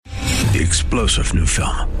The explosive new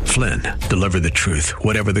film, Flynn, deliver the truth,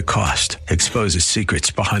 whatever the cost, exposes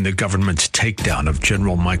secrets behind the government's takedown of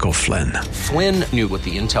General Michael Flynn. Flynn knew what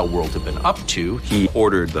the intel world had been up to. He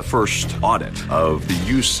ordered the first audit of the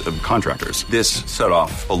use of contractors. This set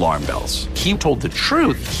off alarm bells. He told the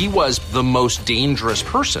truth. He was the most dangerous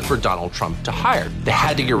person for Donald Trump to hire. They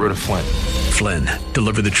had to get rid of Flynn. Flynn,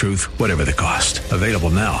 deliver the truth, whatever the cost. Available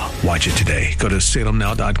now. Watch it today. Go to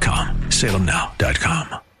salemnow.com.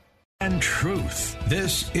 salemnow.com. And truth.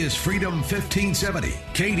 This is Freedom 1570,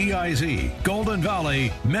 KDIZ, Golden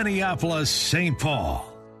Valley, Minneapolis, St.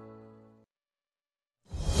 Paul.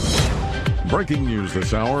 Breaking news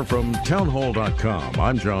this hour from townhall.com.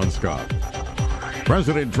 I'm John Scott.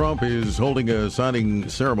 President Trump is holding a signing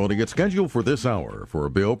ceremony. It's scheduled for this hour for a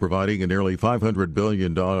bill providing a nearly $500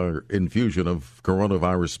 billion infusion of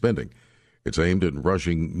coronavirus spending. It's aimed at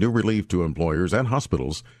rushing new relief to employers and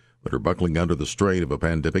hospitals that are buckling under the strain of a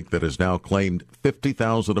pandemic that has now claimed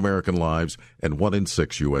 50,000 American lives and 1 in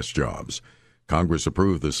 6 U.S. jobs. Congress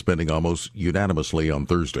approved this spending almost unanimously on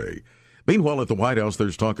Thursday. Meanwhile, at the White House,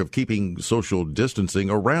 there's talk of keeping social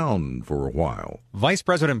distancing around for a while. Vice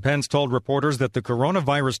President Pence told reporters that the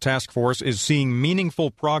coronavirus task force is seeing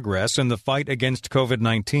meaningful progress in the fight against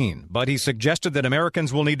COVID-19, but he suggested that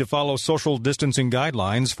Americans will need to follow social distancing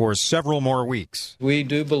guidelines for several more weeks. We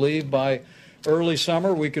do believe by early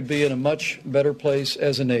summer, we could be in a much better place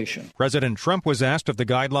as a nation. President Trump was asked if the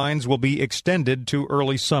guidelines will be extended to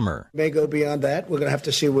early summer. May go beyond that. We're going to have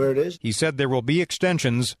to see where it is. He said there will be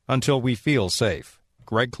extensions until we feel safe.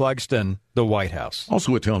 Greg Clugston, the White House.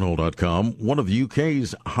 Also at townhall.com, one of the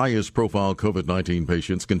UK's highest profile COVID-19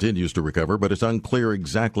 patients continues to recover, but it's unclear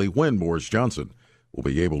exactly when Boris Johnson will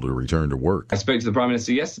be able to return to work. I spoke to the Prime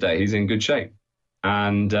Minister yesterday. He's in good shape.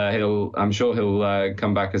 And I'm sure he'll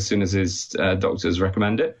come back as soon as his doctors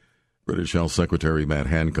recommend it. British Health Secretary Matt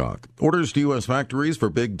Hancock. Orders to U.S. factories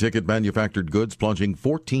for big-ticket manufactured goods plunging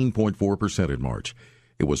 14.4% in March.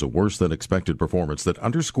 It was a worse-than-expected performance that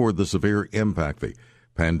underscored the severe impact the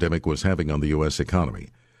pandemic was having on the U.S. economy.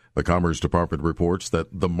 The Commerce Department reports that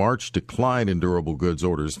the March decline in durable goods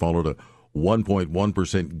orders followed a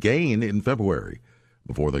 1.1% gain in February,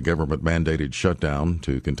 before the government-mandated shutdown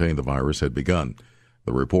to contain the virus had begun.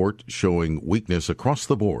 The report showing weakness across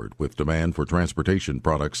the board, with demand for transportation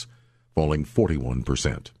products falling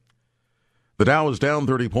 41%. The Dow is down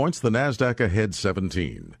 30 points, the NASDAQ ahead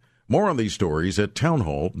 17. More on these stories at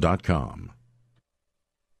townhall.com.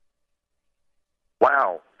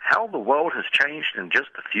 Wow, how the world has changed in just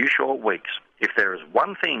a few short weeks. If there is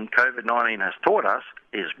one thing COVID-19 has taught us,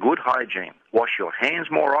 is good hygiene. Wash your hands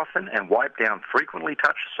more often and wipe down frequently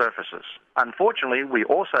touched surfaces. Unfortunately, we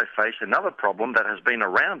also face another problem that has been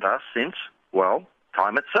around us since, well,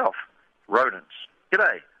 time itself. Rodents.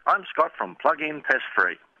 G'day, I'm Scott from Plug-in Pest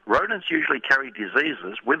Free. Rodents usually carry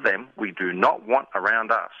diseases with them we do not want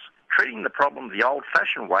around us. Treating the problem the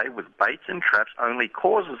old-fashioned way with baits and traps only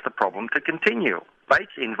causes the problem to continue.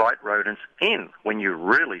 Baits invite rodents in when you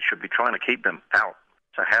really should be trying to keep them out.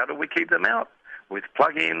 So how do we keep them out? With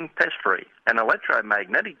Plug-in Pest Free, an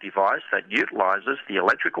electromagnetic device that utilizes the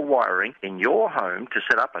electrical wiring in your home to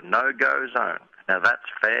set up a no-go zone. Now that's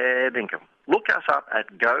fair dinkum. Look us up at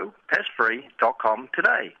gopestfree.com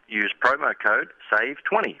today. Use promo code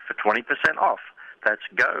SAVE20 for 20% off. That's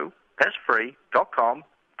gopestfree.com,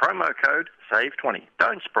 promo code SAVE20.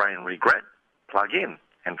 Don't spray and regret. Plug in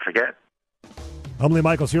and forget. I'm Lee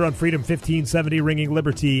Michaels here on Freedom 1570, ringing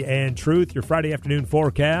liberty and truth. Your Friday afternoon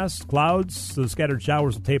forecast. Clouds, so scattered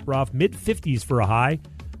showers will taper off. Mid-50s for a high.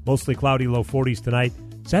 Mostly cloudy, low 40s tonight.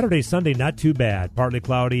 Saturday, Sunday, not too bad. Partly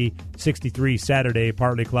cloudy, 63 Saturday,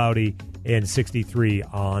 partly cloudy, and 63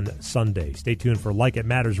 on Sunday. Stay tuned for Like It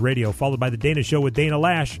Matters Radio, followed by The Dana Show with Dana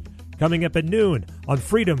Lash, coming up at noon on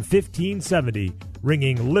Freedom 1570,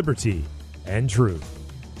 ringing liberty and truth.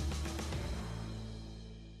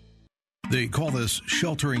 They call this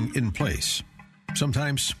sheltering in place.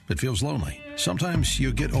 Sometimes it feels lonely. Sometimes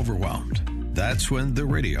you get overwhelmed. That's when the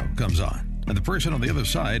radio comes on. And the person on the other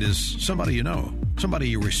side is somebody you know, somebody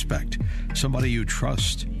you respect, somebody you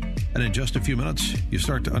trust. And in just a few minutes, you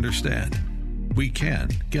start to understand. We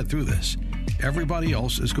can get through this. Everybody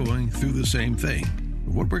else is going through the same thing.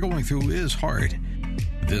 What we're going through is hard.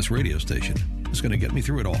 This radio station is going to get me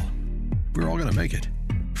through it all. We're all going to make it.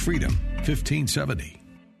 Freedom 1570.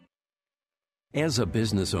 As a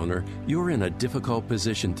business owner, you're in a difficult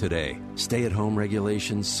position today. Stay-at-home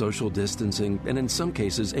regulations, social distancing, and in some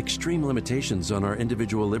cases, extreme limitations on our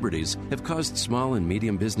individual liberties have caused small and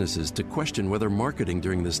medium businesses to question whether marketing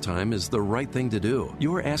during this time is the right thing to do.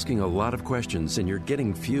 You're asking a lot of questions and you're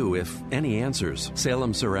getting few, if any, answers.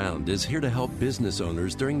 Salem Surround is here to help business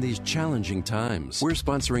owners during these challenging times. We're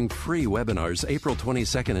sponsoring free webinars April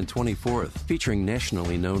 22nd and 24th, featuring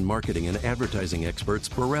nationally known marketing and advertising experts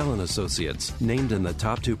Burrell & Associates, named in the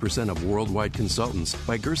top 2% of worldwide consultants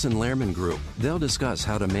by Gerson Lehrman Group. They'll discuss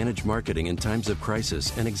how to manage marketing in times of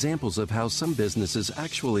crisis and examples of how some businesses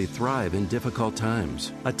actually thrive in difficult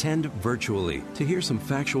times. Attend virtually to hear some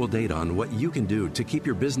factual data on what you can do to keep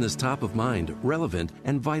your business top of mind, relevant,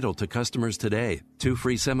 and vital to customers today. 2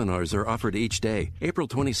 free seminars are offered each day, April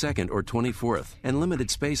 22nd or 24th, and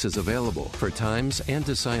limited space is available. For times and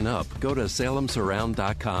to sign up, go to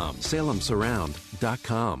salemsurround.com.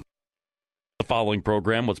 salemsurround.com. The following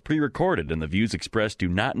program was pre-recorded, and the views expressed do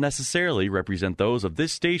not necessarily represent those of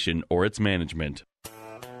this station or its management.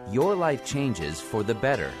 Your life changes for the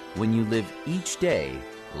better when you live each day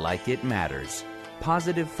like it matters.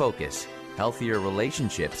 Positive focus, healthier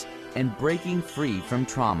relationships, and breaking free from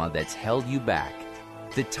trauma that's held you back.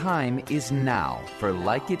 The time is now for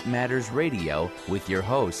Like It Matters Radio with your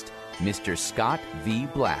host, Mr. Scott V.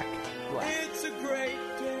 Black. It's a great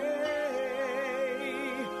day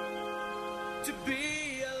to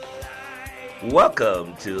be alive.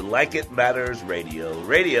 Welcome to Like It Matters Radio.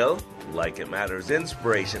 Radio, like it matters,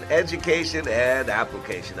 inspiration, education, and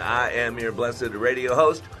application. I am your blessed radio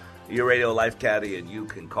host, your radio life caddy, and you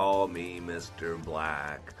can call me Mr.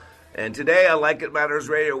 Black. And today on Like It Matters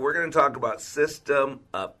Radio, we're going to talk about system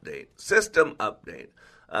update. System update.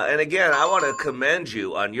 And again, I want to commend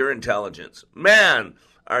you on your intelligence. Man,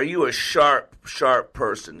 are you a sharp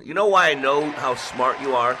person. You know why I know how smart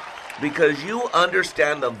you are? Because you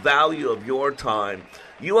understand the value of your time.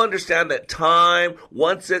 You understand that time,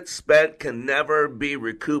 once it's spent, can never be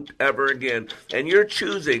recouped ever again. And you're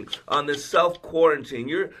choosing on this self-quarantine.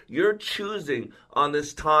 You're choosing on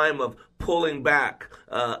this time of pulling back,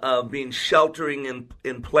 of being sheltering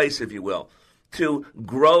in place, if you will, to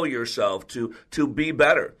grow yourself, to be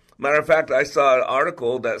better. Matter of fact, I saw an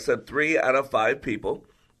article that said 3 out of 5 people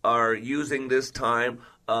are using this time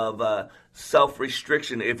of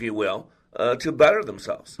self-restriction, if you will, to better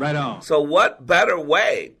themselves. Right on. So what better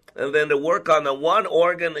way than to work on the one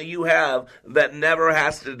organ that you have that never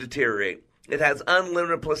has to deteriorate? It has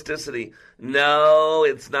unlimited plasticity. No,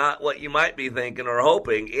 it's not what you might be thinking or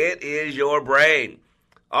hoping. It is your brain.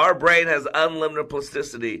 Our brain has unlimited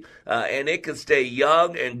plasticity, and it can stay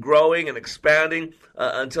young and growing and expanding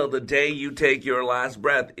until the day you take your last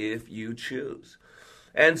breath, if you choose.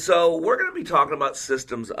 And so we're going to be talking about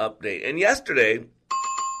systems update. And yesterday,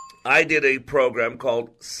 I did a program called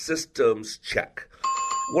Systems Check,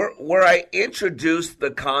 where I introduced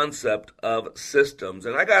the concept of systems.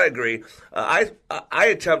 And I got to agree, I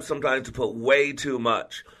attempt sometimes to put way too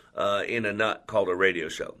much in a nut called a radio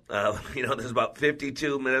show. There's about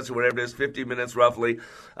 52 minutes or whatever it is, 50 minutes roughly.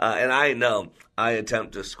 And I know I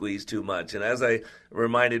attempt to squeeze too much. And as I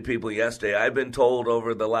reminded people yesterday, I've been told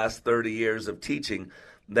over the last 30 years of teaching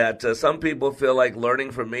that some people feel like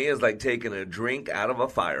learning from me is like taking a drink out of a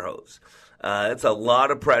fire hose. It's a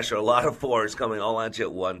lot of pressure, a lot of force coming all at you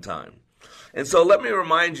at one time. And so let me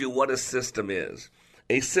remind you what a system is.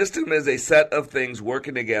 A system is a set of things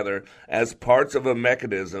working together as parts of a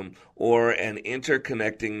mechanism or an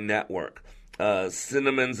interconnecting network.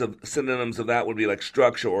 Synonyms of that would be like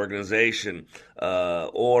structure, organization,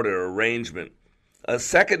 order, arrangement. A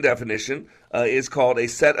second definition is called a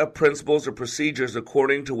set of principles or procedures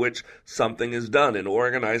according to which something is done, an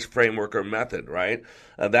organized framework or method, right?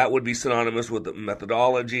 That would be synonymous with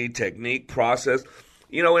methodology, technique, process.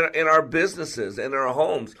 You know, in our businesses, in our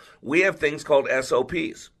homes, we have things called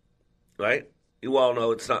SOPs, right? You all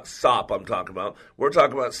know it's not SOP I'm talking about. We're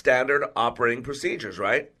talking about standard operating procedures,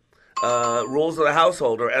 right? Rules of the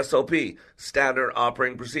household or SOP, standard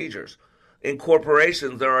operating procedures. In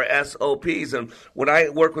corporations, there are SOPs, and when I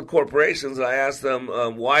work with corporations, I ask them,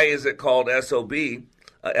 why is it called SOP?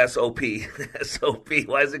 SOP.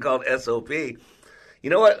 Why is it called SOP? You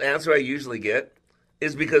know what answer I usually get?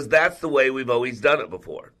 Is because that's the way we've always done it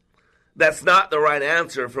before. That's not the right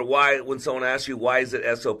answer for why, when someone asks you, why is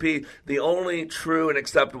it SOP? The only true and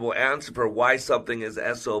acceptable answer for why something is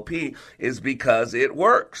SOP is because it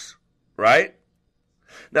works, right?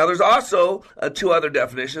 Now, there's also 2 other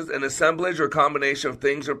definitions, an assemblage or combination of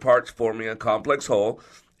things or parts forming a complex whole,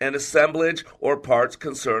 and assemblage or parts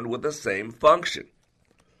concerned with the same function.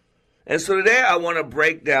 And so today I want to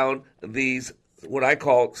break down these what I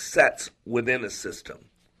call sets within a system.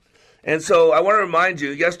 And so I want to remind you,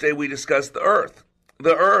 yesterday we discussed the Earth.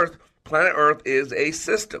 The Earth, planet Earth, is a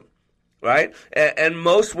system, right? And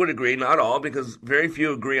most would agree, not all, because very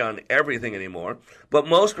few agree on everything anymore, but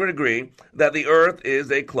most would agree that the Earth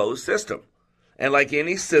is a closed system. And like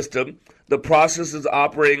any system, the processes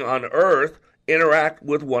operating on Earth interact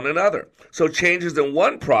with one another. So changes in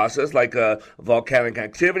one process, like volcanic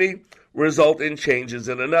activity, result in changes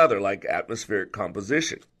in another, like atmospheric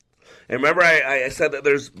composition. And remember, I said that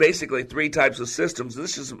there's basically three types of systems.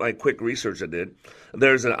 This is my quick research I did.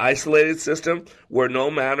 There's an isolated system where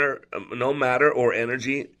no matter or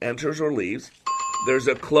energy enters or leaves. There's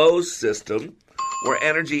a closed system where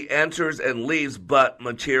energy enters and leaves, but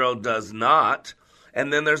material does not.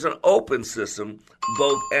 And then there's an open system.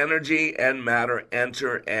 Both energy and matter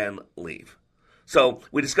enter and leave. So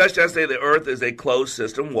we discussed yesterday the Earth is a closed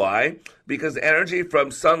system. Why? Because energy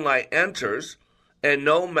from sunlight enters and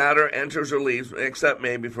no matter enters or leaves except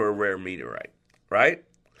maybe for a rare meteorite, right?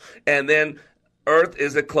 And then Earth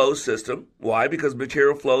is a closed system. Why? Because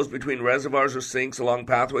material flows between reservoirs or sinks along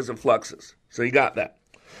pathways and fluxes. So you got that.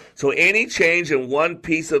 So any change in one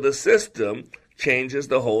piece of the system changes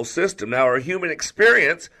the whole system. Now, our human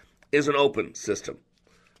experience is an open system.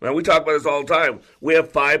 Now, we talk about this all the time. We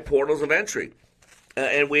have 5 portals of entry,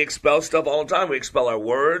 and we expel stuff all the time. We expel our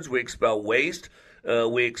words. We expel waste.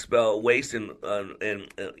 We expel waste in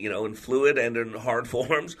fluid and in hard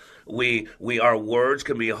forms. Our words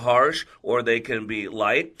can be harsh or they can be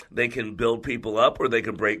light. They can build people up or they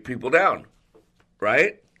can break people down,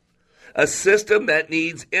 right? A system that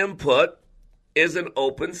needs input is an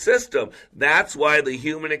open system. That's why the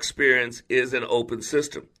human experience is an open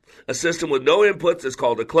system. A system with no inputs is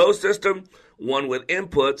called a closed system. One with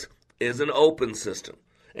inputs is an open system.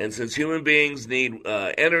 And since human beings need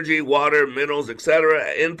energy, water, minerals,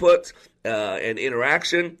 etc., inputs and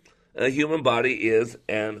interaction, a human body is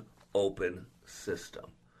an open system.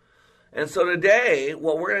 And so today,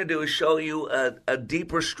 what we're going to do is show you a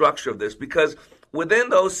deeper structure of this, because within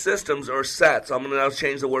those systems or sets, I'm going to now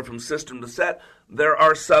change the word from system to set, there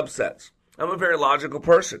are subsets. I'm a very logical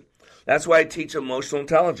person. That's why I teach emotional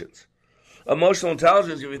intelligence. Emotional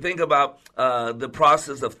intelligence, if you think about the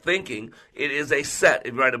process of thinking, it is a set.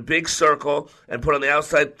 If you write a big circle and put on the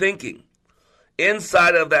outside thinking,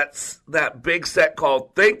 inside of that big set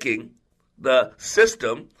called thinking, the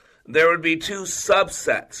system, there would be 2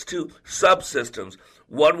 subsets, 2 subsystems.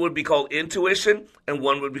 One would be called intuition and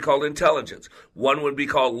one would be called intelligence. One would be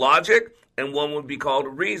called logic and one would be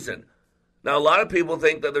called reason. Now, a lot of people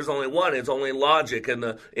think that there's only one. It's only logic, and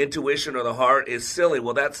the intuition or the heart is silly.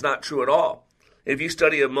 Well, that's not true at all. If you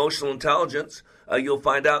study emotional intelligence, you'll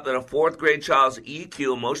find out that a 4th grade child's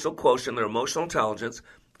EQ, emotional quotient, their emotional intelligence,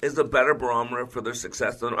 is a better barometer for their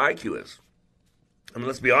success than their IQ is. I mean,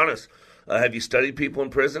 let's be honest. Have you studied people in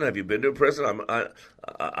prison? Have you been to a prison?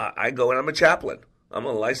 I go and I'm a chaplain. I'm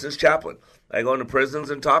a licensed chaplain. I go into prisons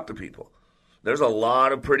and talk to people. There's a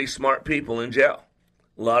lot of pretty smart people in jail.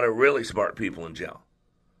 A lot of really smart people in jail.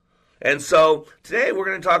 And so today we're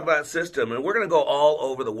going to talk about system, and we're going to go all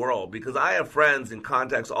over the world because I have friends and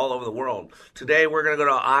contacts all over the world. Today we're going to go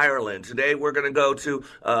to Ireland. Today we're going to go to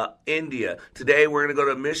India. Today we're going to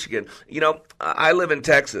go to Michigan. You know, I live in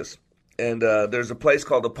Texas, and there's a place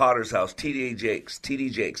called the Potter's House, TD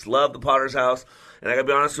Jakes. Love the Potter's House. And I got to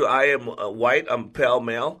be honest with you, I am white. I'm pale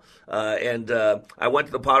male. And I went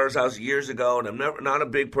to the Potter's House years ago, and I'm not a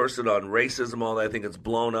big person on racism. All that. I think it's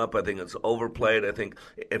blown up. I think it's overplayed. I think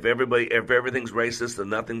if everything's racist, then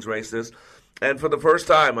nothing's racist. And for the first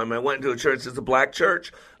time, I went into a church. It's a black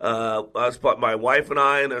church. My wife and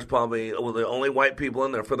I, and there's probably the only white people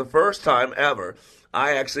in there. For the first time ever,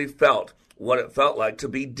 I actually felt what it felt like to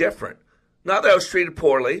be different. Not that I was treated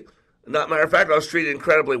poorly. Matter of fact, I was treated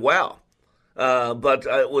incredibly well. But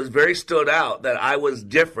it was very stood out that I was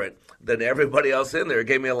different than everybody else in there. It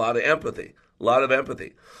gave me a lot of empathy.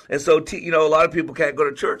 And so, a lot of people can't go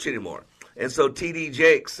to church anymore. And so TD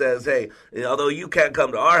Jakes says, hey, although you can't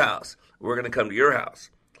come to our house, we're going to come to your house.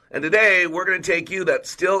 And today, we're going to take you that's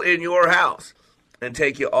still in your house and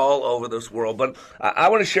take you all over this world. But I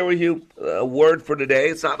want to share with you a word for today.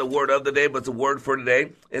 It's not the word of the day, but it's a word for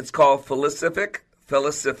today. It's called felicific.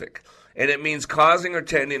 And it means causing or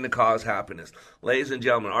tending to cause happiness. Ladies and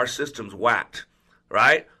gentlemen, our system's whacked,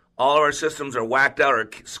 right? All of our systems are whacked out. Our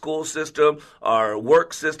school system, our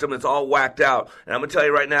work system, it's all whacked out. And I'm going to tell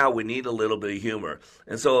you right now, we need a little bit of humor.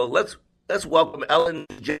 And so let's welcome Ellen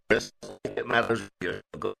DeGeneres. It matters.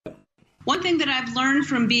 One thing that I've learned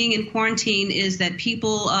from being in quarantine is that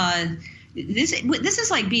people This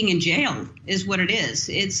is like being in jail is what it is.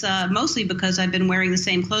 It's mostly because I've been wearing the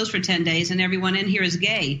same clothes for 10 days and everyone in here is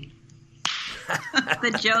gay.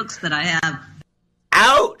 The jokes that I have.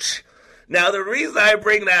 Ouch! Now, the reason I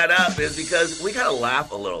bring that up is because we got to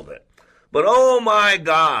laugh a little bit. But oh my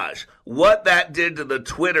gosh, what that did to the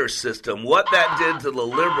Twitter system, what that did to the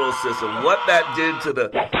liberal system, what that did to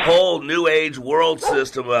the whole New Age world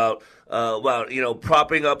system about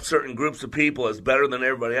propping up certain groups of people as better than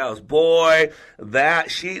everybody else. Boy,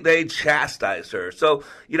 they chastised her. So,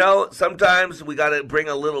 sometimes we got to bring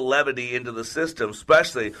a little levity into the system,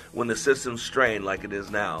 especially when the system's strained like it is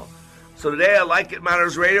now. So today on Like It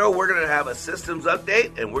Matters Radio, we're going to have a systems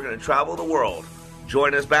update and we're going to travel the world.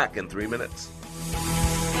 Join us back in 3 minutes.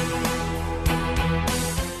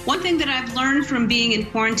 One thing that I've learned from being in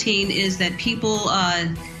quarantine is that people,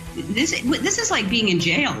 this is like being in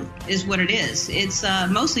jail is what it is. It's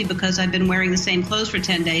mostly because I've been wearing the same clothes for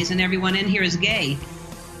 10 days and everyone in here is gay.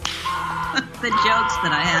 The jokes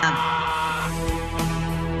that I have.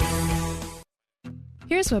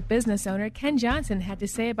 Here's what business owner Ken Johnson had to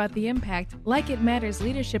say about the impact Like It Matters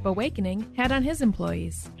Leadership Awakening had on his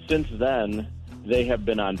employees. Since then, they have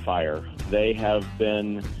been on fire. They have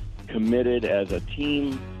been committed as a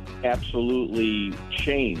team, absolutely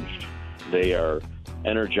changed. They are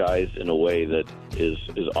energized in a way that is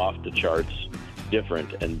off the charts,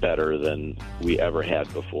 different and better than we ever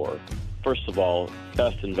had before. First of all,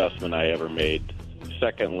 best investment I ever made.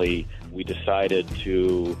 Secondly, we decided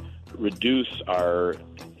to reduce our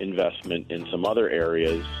investment in some other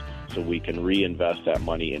areas so we can reinvest that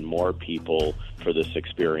money in more people for this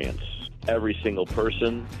experience. Every single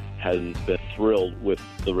person has been thrilled with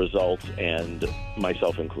the results, and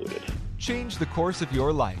myself included. Change the course of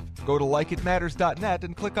your life. Go to likeitmatters.net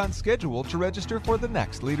and click on Schedule to register for the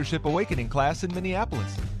next Leadership Awakening class in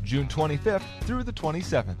Minneapolis, June 25th through the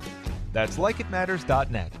 27th. That's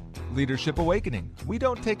likeitmatters.net. Leadership Awakening. We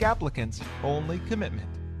don't take applicants, only commitment.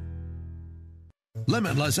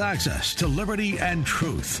 Limitless access to liberty and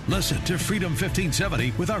truth. Listen to Freedom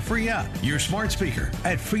 1570 with our free app, your smart speaker,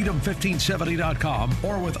 at freedom1570.com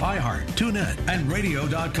or with iHeart, TuneIn, and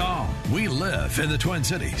radio.com. We live in the Twin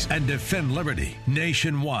Cities and defend liberty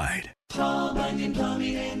nationwide. Paul Bunyan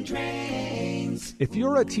Plumbing and Drains. If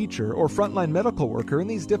you're a teacher or frontline medical worker in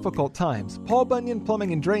these difficult times, Paul Bunyan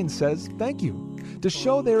Plumbing and Drains says thank you. To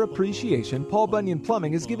show their appreciation, Paul Bunyan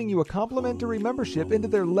Plumbing is giving you a complimentary membership into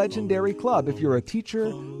their legendary club if you're a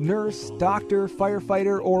teacher, nurse, doctor,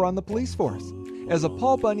 firefighter, or on the police force. As a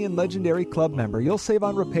Paul Bunyan Legendary Club member, you'll save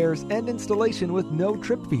on repairs and installation with no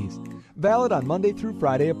trip fees. Valid on Monday through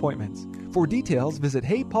Friday appointments. For details, visit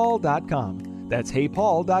heypaul.com. That's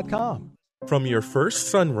heypaul.com. From your first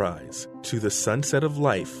sunrise to the sunset of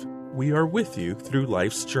life, we are with you through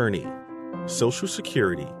life's journey. Social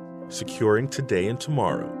Security. Securing today and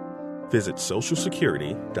tomorrow. Visit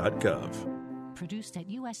socialsecurity.gov. Produced at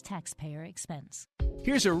U.S. taxpayer expense.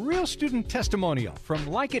 Here's a real student testimonial from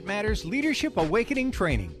Like It Matters Leadership Awakening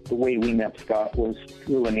Training. The way we met Scott was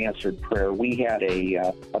through an answered prayer. We had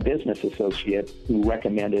a business associate who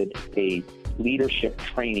recommended a leadership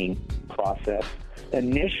training process.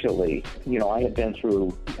 Initially, I had been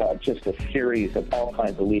through just a series of all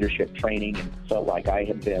kinds of leadership training and felt like I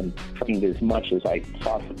had been trained as much as I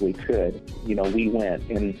possibly could. We went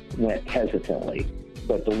hesitantly.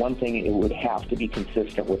 But the one thing, it would have to be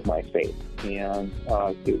consistent with my faith. And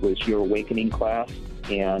it was your awakening class.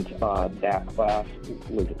 And that class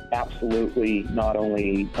was absolutely not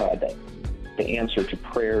only the answer to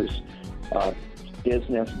prayers,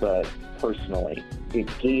 business, but personally. It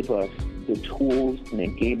gave us the tools and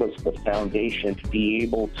it gave us the foundation to be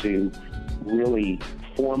able to really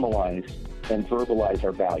formalize and verbalize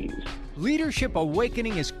our values. Leadership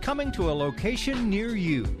Awakening is coming to a location near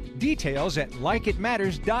you. Details at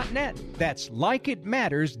likeitmatters.net. That's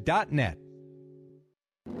likeitmatters.net.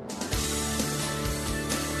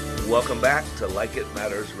 Welcome back to Like It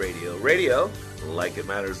Matters Radio. Radio, like it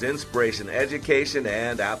matters, inspiration, education,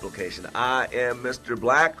 and application. I am Mr.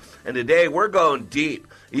 Black, and today we're going deep.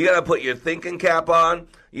 You got to put your thinking cap on.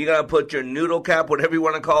 You got to put your noodle cap, whatever you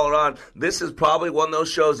want to call it, on. This is probably one of those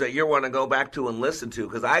shows that you want to go back to and listen to,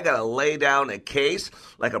 because I got to lay down a case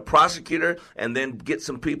like a prosecutor and then get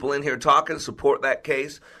some people in here talking, support that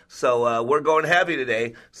case. So we're going heavy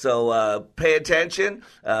today. So pay attention,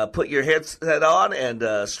 put your headset on,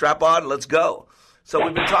 and strap on. Let's go. So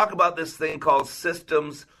we've been talking about this thing called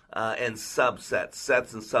systems and subsets,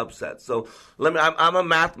 sets and subsets. So I'm a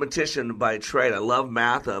mathematician by trade. I love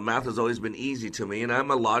math. Math has always been easy to me, and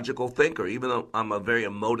I'm a logical thinker. Even though I'm a very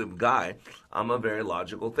emotive guy, I'm a very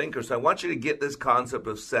logical thinker. So I want you to get this concept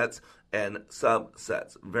of sets and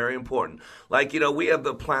subsets. Very important. Like, we have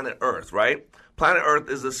the planet Earth, right? Planet Earth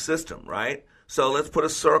is a system, right? So let's put a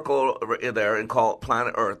circle in there and call it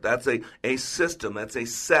planet Earth. That's a system. That's a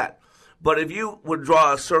set. But if you would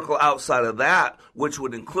draw a circle outside of that, which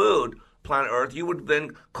would include planet Earth, you would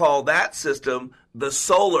then call that system the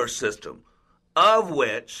solar system, of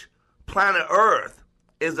which planet Earth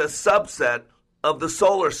is a subset of the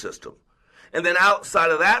solar system. And then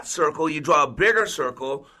outside of that circle, you draw a bigger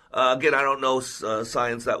circle. Again, I don't know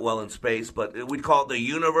science that well in space, but we'd call it the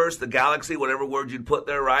universe, the galaxy, whatever word you'd put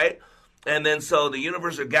there, right? And then so the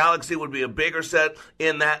universe or galaxy would be a bigger set.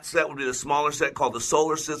 In that set would be the smaller set called the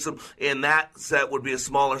solar system. In that set would be a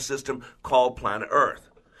smaller system called planet Earth.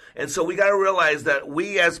 And so we got to realize that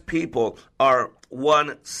we as people are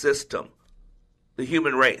one system, the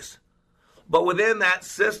human race. But within that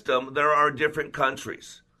system, there are different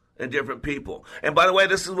countries and different people. And by the way,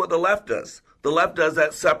 this is what the left does. The left does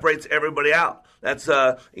that separates everybody out. That's,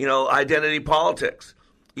 identity politics.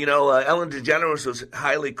 Ellen DeGeneres was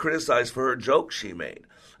highly criticized for her joke she made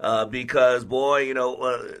because,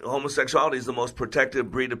 homosexuality is the most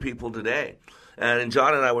protected breed of people today. And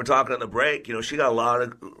John and I were talking on the break. She got a lot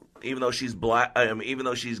of, even though she's black, even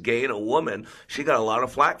though she's gay and a woman, she got a lot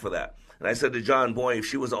of flack for that. And I said to John, boy, if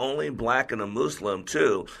she was only black and a Muslim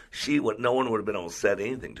too, no one would have been able to say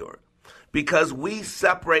anything to her. Because we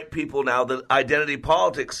separate people now. The identity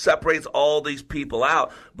politics separates all these people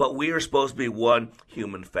out, but we are supposed to be one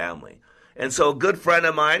human family. And so a good friend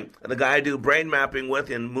of mine, the guy I do brain mapping with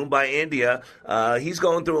in Mumbai, India, he's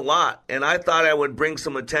going through a lot. And I thought I would bring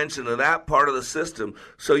some attention to that part of the system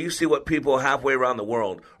so you see what people halfway around the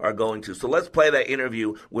world are going to. So let's play that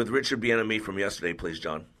interview with Richard Bien-Aimé from yesterday, please,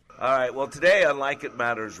 John. All right, well, today on Like It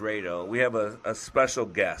Matters Radio, we have a special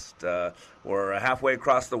guest. We're halfway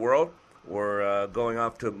across the world. We're going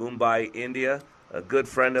off to Mumbai, India. A good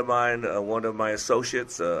friend of mine, one of my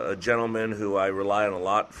associates, a gentleman who I rely on a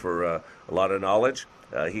lot for a lot of knowledge.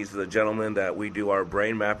 He's the gentleman that we do our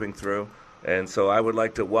brain mapping through. And so I would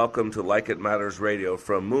like to welcome to Like It Matters Radio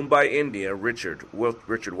from Mumbai, India, Richard.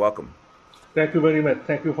 Richard, welcome. Thank you very much.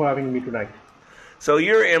 Thank you for having me tonight. So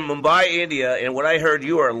you're in Mumbai, India, and what I heard,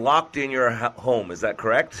 you are locked in your home. Is that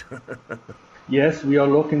correct? Yes, we are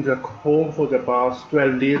locked in the home for the past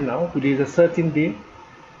 12 days now. Today is the 13th day.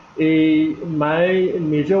 My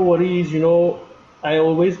major worry is, I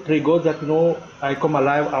always pray God that, I come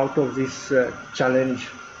alive out of this challenge.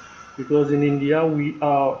 Because in India, we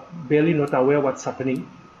are barely not aware what's happening.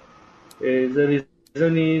 The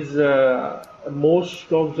reason is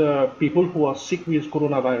most of the people who are sick with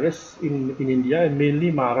coronavirus in India, and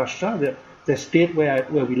mainly Maharashtra, the state where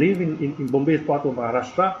we live in Bombay is part of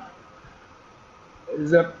Maharashtra,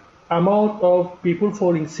 the amount of people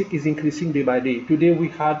falling sick is increasing day by day. Today we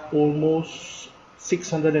had almost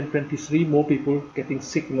 623 more people getting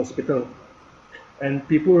sick in hospital. And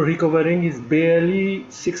people recovering is barely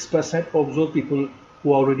 6% of those people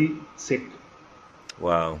who are already sick.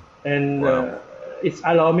 Wow. And it's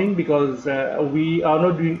alarming because we are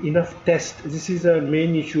not doing enough tests. This is a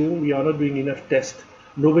main issue. We are not doing enough tests.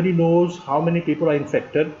 Nobody knows how many people are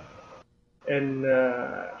infected and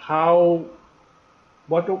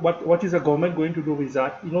what is the government going to do with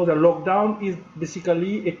that? The lockdown is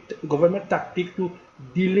basically a government tactic to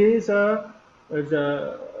delay the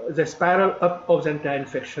spiral up of the entire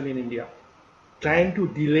infection in India, trying to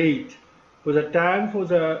delay it for the time for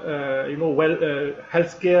the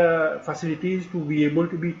healthcare facilities to be able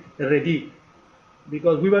to be ready,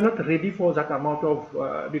 because we were not ready for that amount of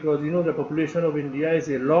because the population of India is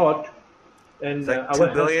a lot, and like our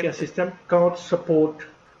healthcare system cannot support.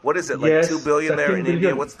 What is it, like 2 billion there in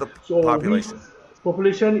India? What's the population?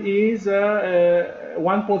 Population is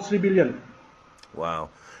 1.3 billion. Wow.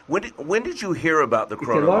 When did you hear about the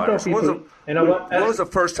coronavirus? When was the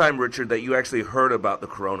first time, Richard, that you actually heard about the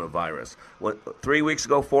coronavirus? 3 weeks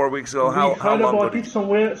ago, 4 weeks ago? How long ago?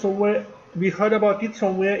 We heard about it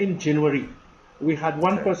somewhere in January. We had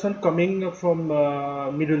one person coming from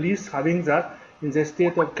Middle East having that in the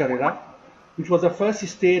state of Kerala, which was the first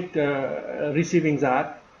state receiving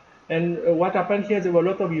that. And what happened here, there were a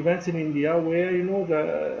lot of events in India where,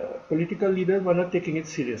 the political leaders were not taking it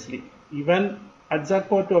seriously. Even at that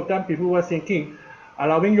point of time, people were thinking,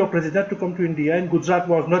 allowing your president to come to India in Gujarat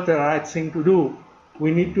was not the right thing to do.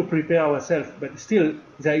 We need to prepare ourselves. But still,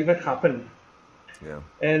 the event happened. Yeah.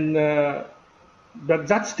 And but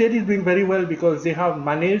that state is doing very well because they have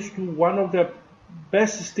managed to, one of the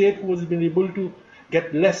best state who has been able to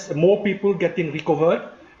get more people getting recovered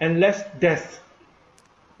and less death.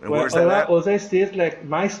 And where's that at? Other states, like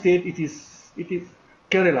my state, it is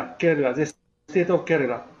Kerala, the state of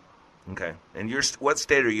Kerala. Okay. And what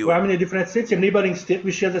state are you well, in? I'm in a different state, a neighboring state.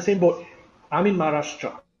 We share the same boat. I'm in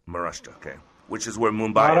Maharashtra. Maharashtra, okay. Which is where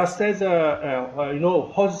Mumbai is.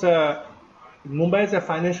 Maharashtra is, Mumbai is the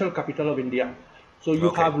financial capital of India. So you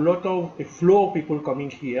have a lot of a flow of people coming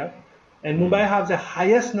here. And Mumbai has the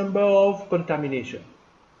highest number of contamination.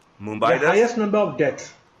 Mumbai the highest number of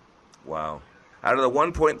deaths. Wow. Out of the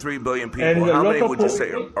 1.3 billion people, how many would you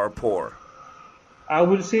say are poor? I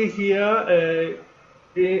will say here,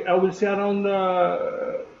 I will say around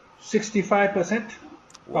 65%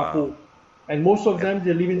 are poor. And most of them,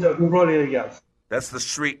 they live in the rural areas. That's the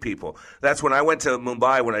street people. That's when I went to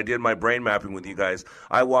Mumbai, when I did my brain mapping with you guys.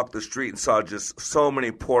 I walked the street and saw just so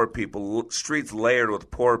many poor people, streets layered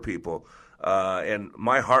with poor people. And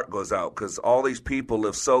my heart goes out because all these people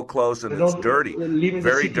live so close and it's dirty,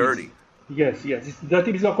 very dirty. Yes. It's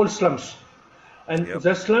dirty. These are called slums. And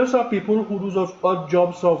the slums are people who do those odd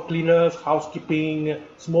jobs of cleaners, housekeeping,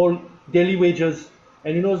 small daily wages.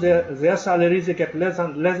 And their salaries, they get less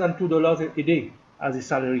than $2 a day as a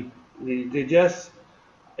salary. They just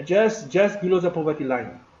below the poverty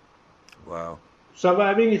line. Wow.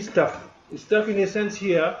 Surviving is tough. It's tough in a sense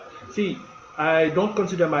here. See, I don't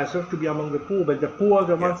consider myself to be among the poor, but the poor are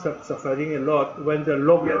the ones suffering a lot. When the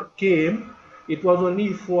lockdown came, it was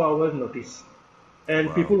only 4 hours notice.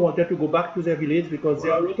 And people wanted to go back to their village because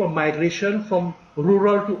there are a lot of migration from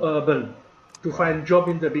rural to urban to find job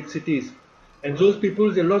in the big cities. And those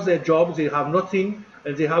people, they lost their jobs, they have nothing,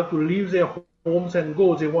 and they have to leave their homes and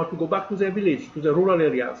go. They want to go back to their village, to the rural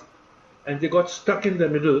areas. And they got stuck in the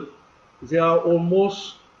middle. There are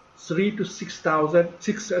almost 300,000 to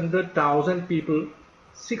 600,000 people,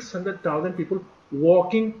 600,000 people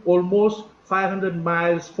walking almost 500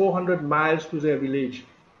 miles, 400 miles to their village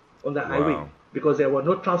on the highway. Because there were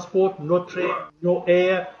no transport, no train, no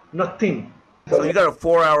air, nothing. So you got a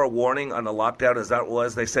 4-hour warning on the lockdown, as that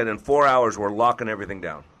was? They said in 4 hours we're locking everything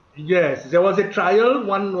down. Yes, there was a trial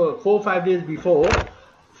 4 or 5 days before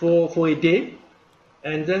for a day,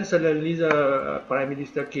 and then suddenly the Prime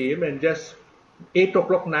Minister came and just 8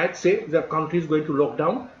 o'clock night say the country is going to lock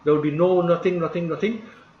down. There will be nothing.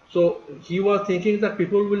 So he was thinking that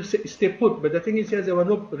people will stay put, but the thing is there was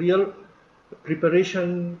no real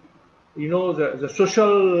preparation. The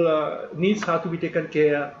social needs have to be taken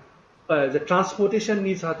care. The transportation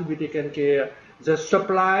needs have to be taken care. The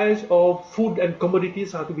supplies of food and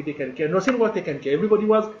commodities have to be taken care. Nothing was taken care. Everybody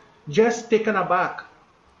was just taken aback.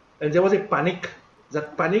 And there was a panic.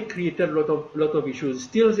 That panic created a lot of issues.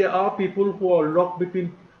 Still, there are people who are locked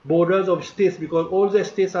between borders of states because all the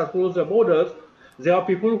states are closed the borders. There are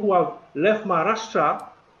people who have left Maharashtra.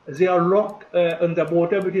 They are locked on the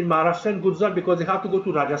border between Maharashtra and Gujarat because they have to go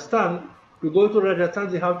to Rajasthan. To go to Rajasthan,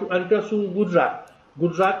 they have to enter through Gujarat.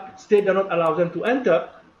 Gujarat state does not allow them to enter.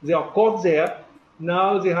 They are caught there.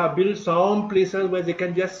 Now they have built some places where they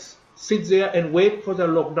can just sit there and wait for the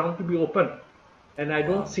lockdown to be open. And I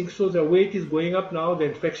don't think so. The weight is going up now. The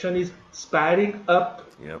infection is spiraling up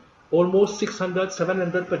almost 600,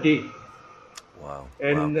 700 per day. Wow.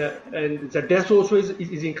 And the death also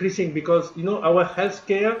is increasing because, our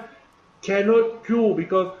healthcare cannot cure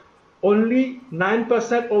because only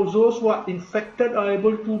 9% of those who are infected are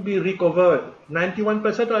able to be recovered.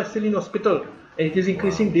 91% are still in hospital. And it is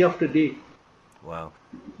increasing day after day. Wow.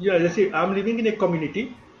 Yeah, you see, I'm living in a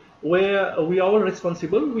community where we are all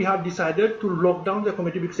responsible. We have decided to lock down the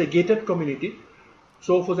community because it's a gated community.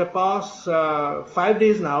 So for the past 5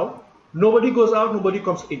 days now, nobody goes out, nobody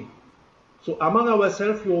comes in. So among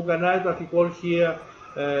ourselves, we organize what we call here,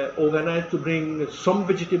 organize to bring some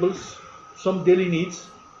vegetables, some daily needs.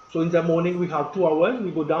 So in the morning we have 2 hours.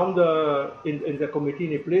 We go down in the community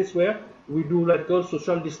in a place where we do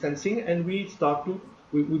social distancing, and we start to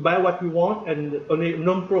we buy what we want and on a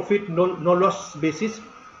non-profit, no loss basis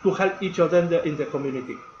to help each other in the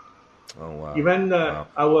community. Oh wow! Even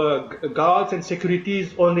our guards and security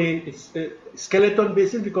is on a skeleton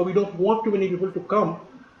basis because we don't want too many people to come.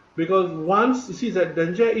 Because once you see the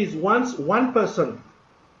danger is once one person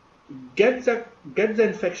gets the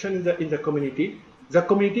infection in the community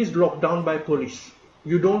is locked down by police.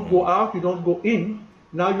 You don't go out, you don't go in.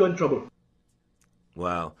 Now you're in trouble.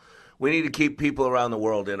 Wow. We need to keep people around the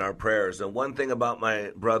world in our prayers. And one thing about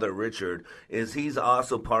my brother Richard is he's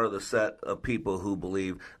also part of the set of people who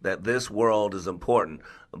believe that this world is important,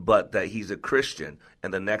 but that he's a Christian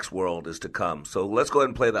and the next world is to come. So let's go ahead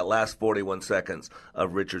and play that last 41 seconds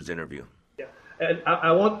of Richard's interview. Yeah. And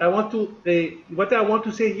what I want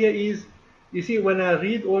to say here is You see, when I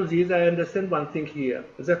read all these, I understand one thing here.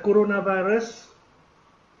 The coronavirus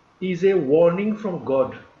is a warning from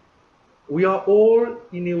God. We are all,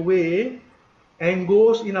 in a way,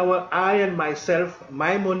 engrossed in our I and myself,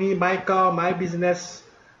 my money, my car, my business,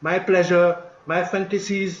 my pleasure, my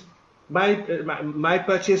fantasies, my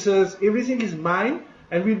purchases. Everything is mine,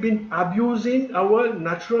 and we've been abusing our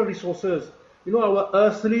natural resources. You know, our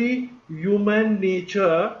earthly human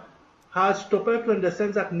nature has stopped to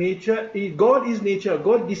understand that God is nature.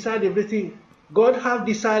 God decides everything. God has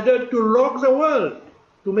decided to lock the world,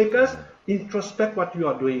 to make us introspect what we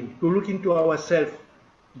are doing, to look into ourselves,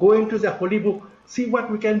 go into the Holy Book, see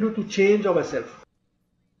what we can do to change ourselves.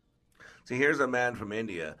 See, here's a man from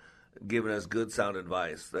India giving us good sound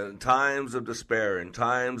advice that in times of despair, in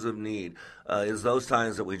times of need, is those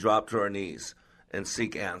times that we drop to our knees and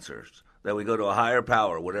seek answers, that we go to a higher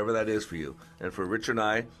power, whatever that is for you. And for Richard and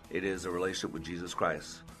I, it is a relationship with Jesus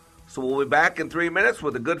Christ. So we'll be back in 3 minutes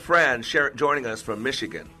with a good friend joining us from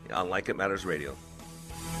Michigan on Like It Matters Radio.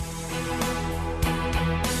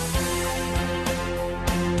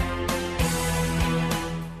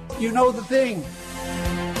 You know the thing.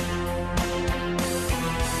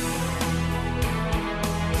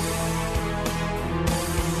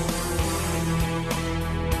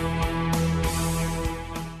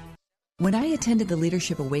 When I attended the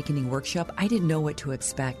Leadership Awakening workshop, I didn't know what to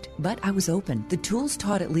expect, but I was open. The tools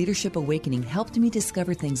taught at Leadership Awakening helped me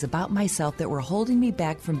discover things about myself that were holding me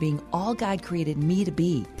back from being all God created me to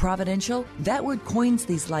be. Providential? That word coins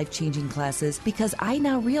these life-changing classes because I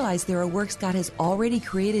now realize there are works God has already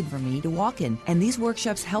created for me to walk in, and these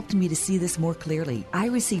workshops helped me to see this more clearly. I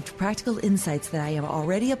received practical insights that I am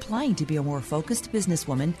already applying to be a more focused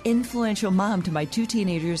businesswoman, influential mom to my 2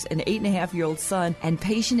 teenagers, an 8.5-year-old son, and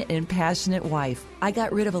patient and passionate wife. I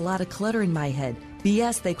got rid of a lot of clutter in my head.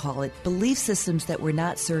 BS, they call it, belief systems that were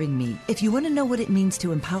not serving me. If you want to know what it means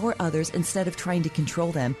to empower others instead of trying to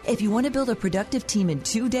control them, if you want to build a productive team in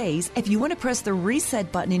 2 days, if you want to press the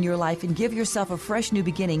reset button in your life and give yourself a fresh new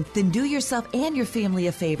beginning, then do yourself and your family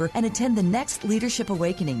a favor and attend the next Leadership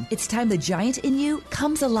Awakening. It's time the giant in you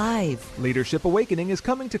comes alive. Leadership Awakening is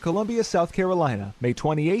coming to Columbia, South Carolina, May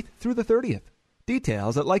 28th through the 30th.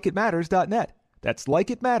 Details at likeitmatters.net. That's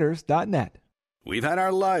likeitmatters.net. We've had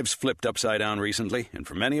our lives flipped upside down recently, and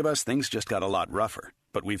for many of us, things just got a lot rougher.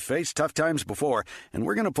 But we've faced tough times before, and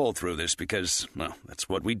we're going to pull through this because, well, that's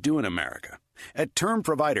what we do in America. At Term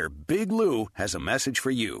Provider, Big Lou has a message for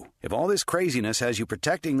you. If all this craziness has you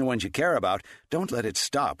protecting the ones you care about, don't let it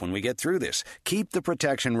stop when we get through this. Keep the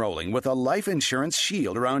protection rolling with a life insurance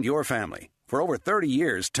shield around your family. For over 30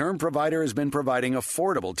 years, Term Provider has been providing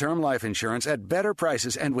affordable term life insurance at better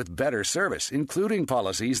prices and with better service, including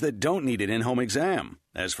policies that don't need an in-home exam.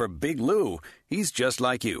 As for Big Lou, he's just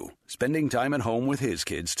like you, spending time at home with his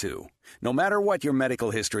kids, too. No matter what your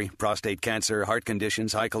medical history, prostate cancer, heart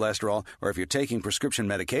conditions, high cholesterol, or if you're taking prescription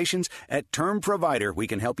medications, at Term Provider, we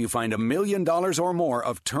can help you find $1 million or more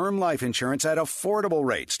of term life insurance at affordable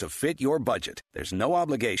rates to fit your budget. There's no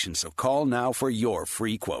obligation, so call now for your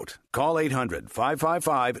free quote. Call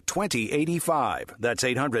 800-555-2085. That's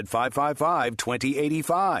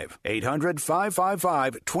 800-555-2085.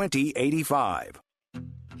 800-555-2085.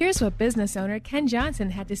 Here's what business owner Ken Johnson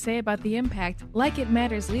had to say about the impact Like It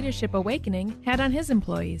Matters Leadership Awakening had on his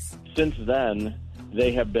employees. Since then,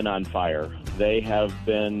 they have been on fire. They have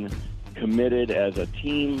been committed as a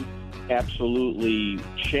team, absolutely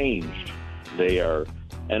changed. They are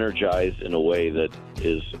energized in a way that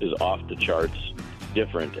is off the charts,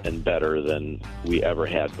 different and better than we ever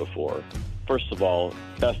had before. First of all,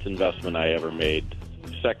 best investment I ever made.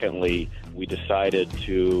 Secondly, we decided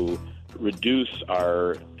to reduce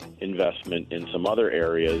our investment in some other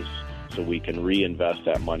areas so we can reinvest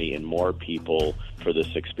that money in more people for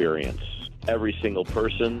this experience. Every single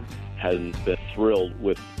person has been thrilled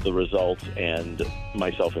with the results, and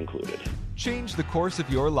myself included. Change the course of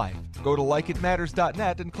your life. Go to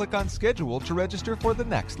likeitmatters.net and click on Schedule to register for the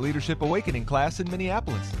next Leadership Awakening class in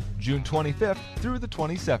Minneapolis, June 25th through the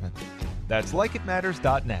 27th. That's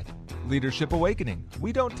likeitmatters.net. Leadership Awakening.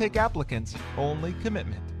 We don't take applicants, only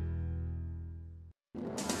commitment.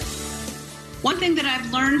 One thing that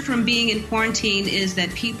I've learned from being in quarantine is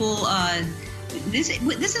that people,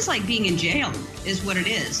 this is like being in jail, is what it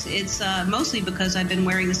is. It's mostly because I've been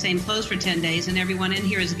wearing the same clothes for 10 days and everyone in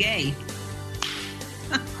here is gay.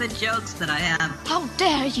 The jokes that I have. How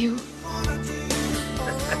dare you?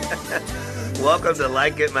 Welcome to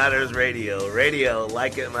Like It Matters Radio. Radio,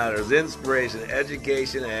 like it matters. Inspiration,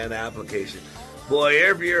 education, and application. Boy,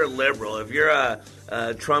 if you're a liberal, if you're a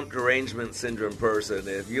Trump derangement syndrome person,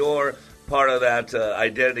 if you're part of that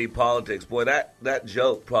identity politics. Boy, that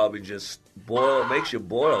joke probably just makes you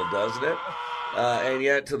boil, doesn't it? And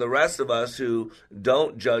yet to the rest of us who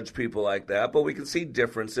don't judge people like that, but we can see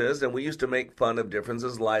differences, and we used to make fun of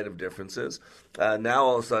differences, light of differences. Now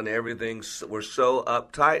all of a sudden we're so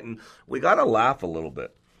uptight, and we got to laugh a little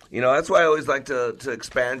bit. That's why I always like to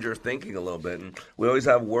expand your thinking a little bit, and we always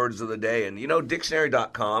have words of the day. And,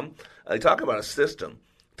 dictionary.com, they talk about a system.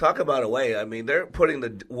 Talk about a way. I mean, they're putting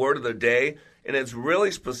the word of the day, and it's really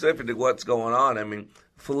specific to what's going on. I mean,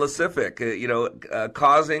 felicific,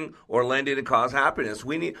 causing or lending to cause happiness.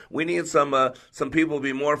 We need some people to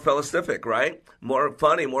be more felicific, right? More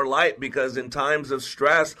funny, more light, because in times of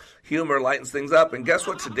stress, humor lightens things up. And guess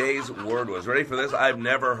what today's word was? Ready for this? I've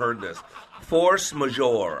never heard this. Force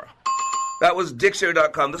majeure. That was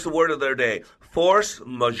dictionary.com. This is the word of their day. Force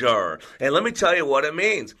majeure. And let me tell you what it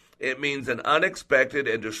means. It means an unexpected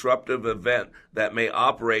and disruptive event that may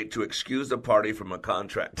operate to excuse a party from a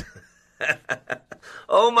contract.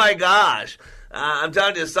 Oh, my gosh. I'm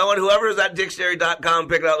telling you, whoever's at dictionary.com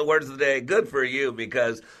picking out the words of the day, good for you,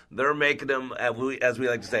 because they're making them, as we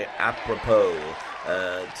like to say, apropos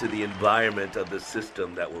to the environment of the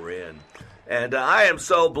system that we're in. And I am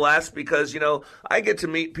so blessed because, I get to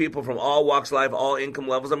meet people from all walks of life, all income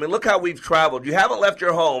levels. I mean, look how we've traveled. You haven't left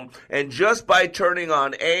your home, and just by turning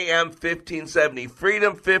on AM 1570,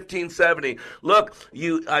 Freedom 1570, look,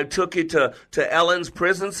 I took you to Ellen's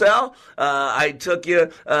prison cell. I took you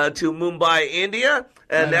to Mumbai, India.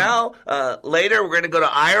 And now, later, we're going to go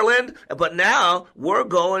to Ireland. But now, we're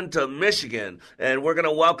going to Michigan. And we're going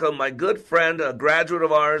to welcome my good friend, a graduate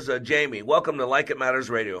of ours, Jamie. Welcome to Like It Matters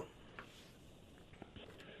Radio.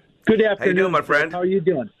 Good afternoon. How you doing, my friend? How are you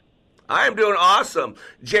doing? I am doing awesome.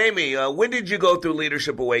 Jamie, when did you go through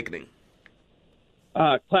Leadership Awakening?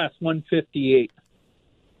 Class 158.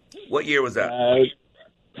 What year was that?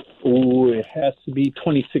 It has to be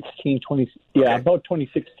 2016. About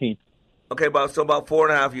 2016. Okay, about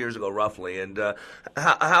 4.5 years ago, roughly. And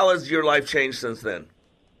how has your life changed since then?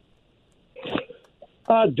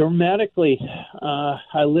 Dramatically.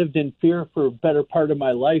 I lived in fear for a better part of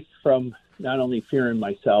my life, from not only fearing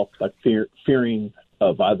myself, but fearing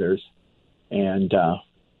of others. And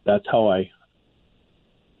that's how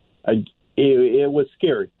it was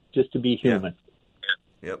scary just to be human.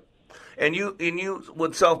 Yep. And you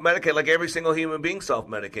would self-medicate like every single human being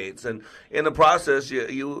self-medicates. And in the process,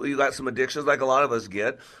 you got some addictions like a lot of us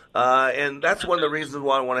get. And that's one of the reasons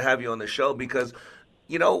why I want to have you on the show, because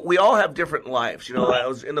we all have different lives. I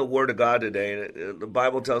was in the Word of God today, and the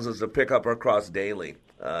Bible tells us to pick up our cross daily.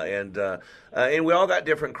 And we all got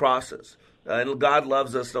different crosses. And God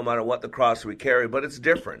loves us no matter what the cross we carry, but it's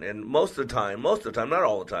different. And most of the time, not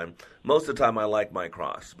all the time, most of the time I like my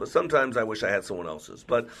cross. But sometimes I wish I had someone else's.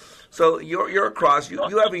 But so your cross, you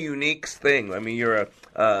have a unique thing. I mean, you're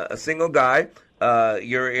a single guy.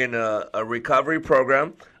 You're in a recovery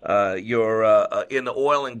program. You're in the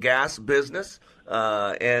oil and gas business.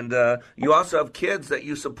 And you also have kids that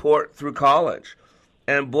you support through college.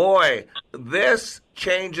 And boy, this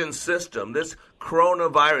change in system, this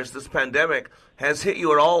coronavirus, this pandemic has hit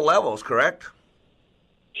you at all levels, correct?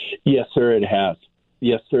 Yes, sir, it has.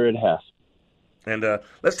 Yes, sir, it has. And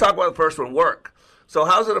let's talk about the first one, work. So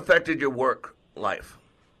how's it affected your work life?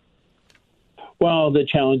 Well, the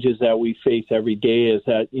challenges that we face every day is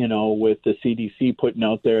that, with the CDC putting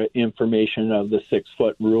out their information of the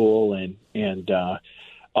 6-foot rule and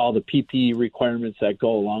all the PPE requirements that go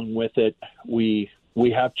along with it, we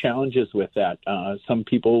have challenges with that. Some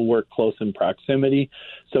people work close in proximity,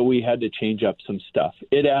 so we had to change up some stuff.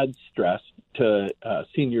 It adds stress to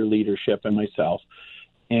senior leadership and myself,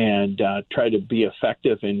 and try to be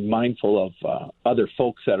effective and mindful of other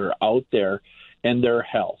folks that are out there and their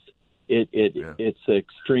health. It's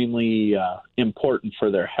extremely important for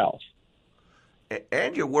their health.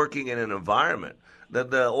 And you're working in an environment that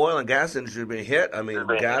the oil and gas industry has been hit. I mean,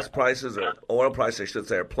 gas prices, or oil prices, I should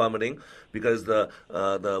say, are plummeting because the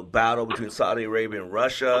battle between Saudi Arabia and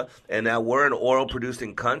Russia, and now we're an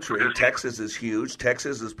oil-producing country. Texas is huge.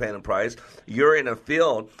 Texas is paying a price. You're in a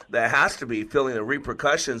field that has to be feeling the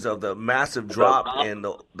repercussions of the massive drop in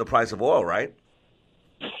the price of oil, right?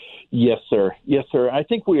 Yes, sir. Yes, sir. I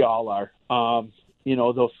think we all are.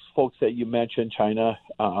 Those folks that you mentioned, China,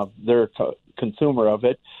 they're a consumer of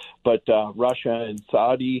it. But Russia and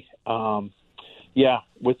Saudi,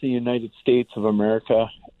 with the United States of America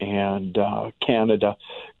and Canada,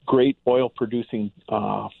 great oil-producing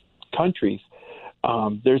countries.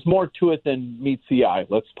 There's more to it than meets the eye.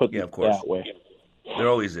 Let's put it that way. There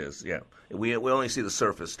always is, yeah. We only see the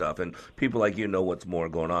surface stuff, and people like you know what's more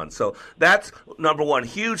going on. So that's number one.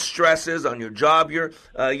 Huge stresses on your job. You're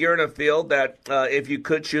in a field that if you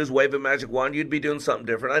could choose, wave a magic wand, you'd be doing something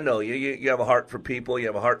different. I know you have a heart for people. You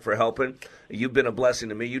have a heart for helping. You've been a blessing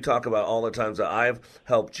to me. You talk about all the times that I've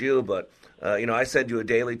helped you, but I send you a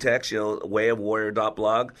daily text,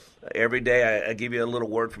 wayofwarrior.blog. Every day I give you a little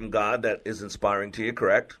word from God that is inspiring to you,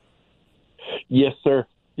 correct? Yes, sir.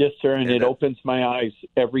 Yes, sir. And it opens my eyes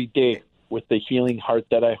every day with the healing heart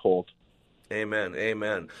that I hold. Amen,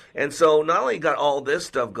 amen. And so not only got all this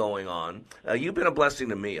stuff going on, you've been a blessing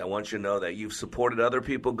to me. I want you to know that you've supported other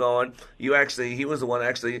people going. He was the one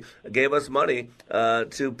actually gave us money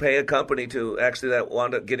to pay a company that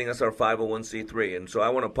wound up getting us our 501c3. And so I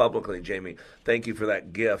want to publicly, Jamie, thank you for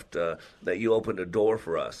that gift that you opened a door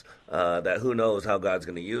for us. That who knows how God's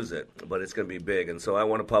going to use it, but it's going to be big. And so I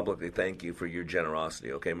want to publicly thank you for your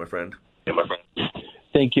generosity. Okay, my friend? Yeah, my friend.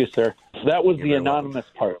 Thank you, sir. That was the anonymous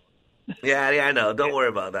part. Yeah, I know. Don't worry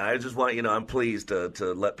about that. I just want I'm pleased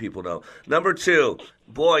to let people know. Number two,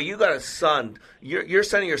 boy, you got a son. You're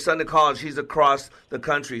sending your son to college. He's across the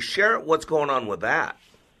country. Share what's going on with that.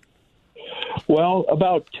 Well,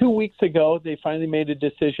 about 2 weeks ago, they finally made a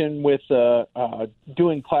decision with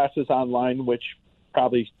doing classes online, which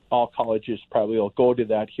probably all colleges probably will go to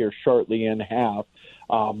that here shortly and have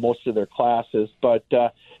most of their classes. But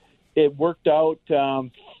it worked out.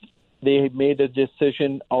 They made a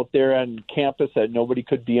decision out there on campus that nobody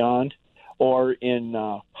could be on or in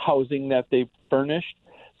housing that they furnished.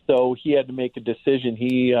 So he had to make a decision.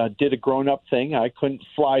 He did a grown-up thing. I couldn't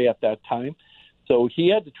fly at that time. So he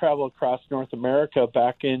had to travel across North America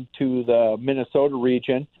back into the Minnesota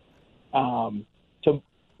region to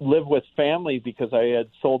live with family because I had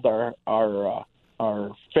sold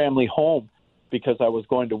our family home because I was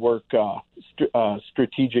going to work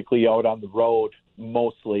strategically out on the road,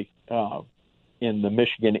 mostly in the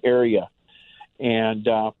Michigan area. And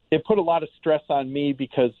it put a lot of stress on me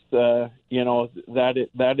because, that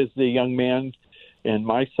is the young man and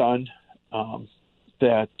my son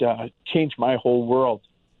that changed my whole world.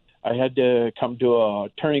 I had to come to a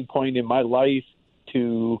turning point in my life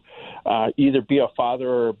to either be a father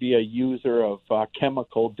or be a user of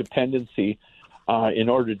chemical dependency in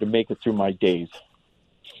order to make it through my days.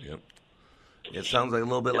 Yep. It sounds like a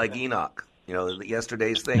little bit like Enoch.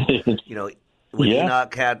 Yesterday's thing, when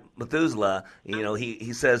Enoch had Methuselah,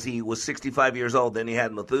 he says he was 65 years old, then he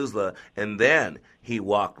had Methuselah, and then he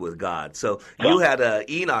walked with God. So you had an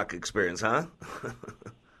Enoch experience, huh?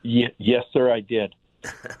 Yes, sir, I did.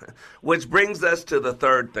 Which brings us to the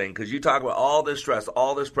third thing, because you talk about all this stress,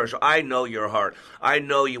 all this pressure. I know your heart. I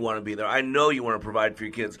know you want to be there. I know you want to provide for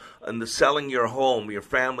your kids. And the selling your home, your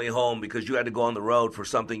family home, because you had to go on the road for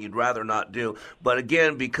something you'd rather not do. But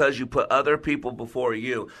again, because you put other people before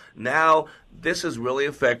you, now this has really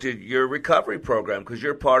affected your recovery program, because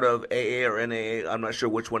you're part of AA or NAA. I'm not sure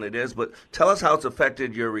which one it is, but tell us how it's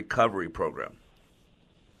affected your recovery program.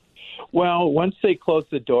 Well, once they closed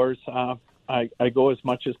the doors, I go as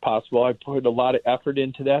much as possible. I put a lot of effort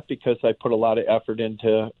into that because I put a lot of effort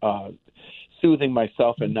into soothing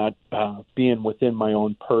myself and not being within my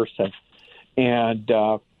own person. And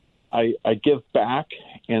I give back,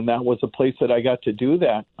 and that was a place that I got to do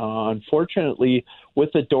that. Unfortunately,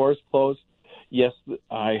 with the doors closed, yes,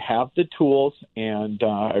 I have the tools, and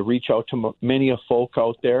I reach out to many of folk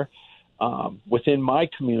out there within my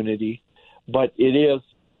community, but it is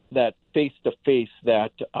that face-to-face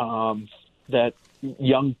that that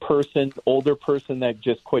young person, older person that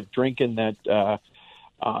just quit drinking, that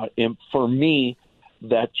and for me,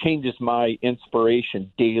 that changes my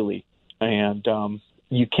inspiration daily. And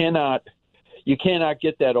you cannot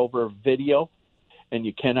get that over video, and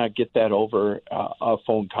you cannot get that over a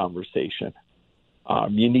phone conversation.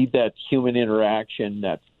 You need that human interaction,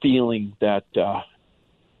 that feeling that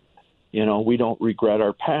we don't regret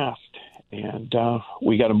our past, and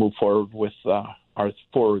we got to move forward with our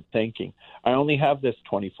forward thinking. I only have this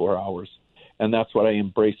 24 hours, and that's what I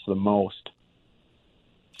embrace the most.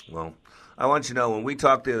 Well, I want you to know, when we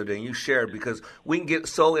talked the other day, you shared, because we can get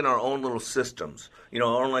so in our own little systems, our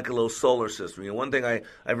own like a little solar system. One thing,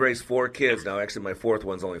 I've raised 4 kids now. Actually, my 4th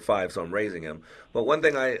one's only 5, so I'm raising him. But one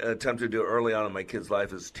thing I attempted to do early on in my kids'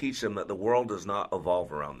 life is teach them that the world does not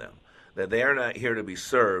evolve around them, that they are not here to be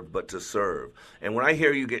served, but to serve. And when I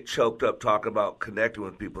hear you get choked up talking about connecting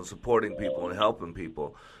with people, supporting people, and helping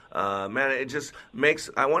people, Man, it just makes,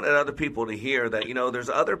 I wanted other people to hear that, there's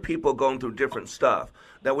other people going through different stuff,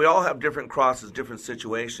 that we all have different crosses, different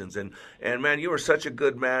situations. And man, you are such a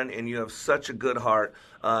good man, and you have such a good heart.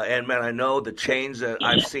 And man, I know the change that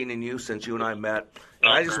I've seen in you since you and I met.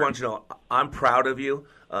 And I just want you to know, I'm proud of you.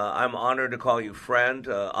 I'm honored to call you friend,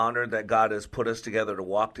 honored that God has put us together to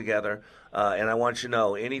walk together. And I want you to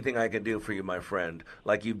know, anything I can do for you, my friend,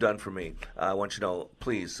 like you've done for me, I want you to know,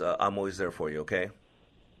 please, I'm always there for you, okay?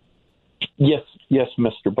 Yes,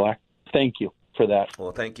 Mr. Black. Thank you for that.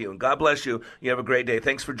 Well, thank you. And God bless you. You have a great day.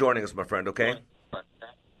 Thanks for joining us, my friend, okay?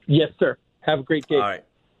 Yes, sir. Have a great day. All right.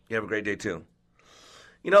 You have a great day, too.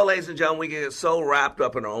 Ladies and gentlemen, we get so wrapped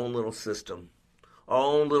up in our own little system, our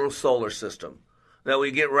own little solar system, that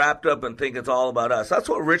we get wrapped up and think it's all about us. That's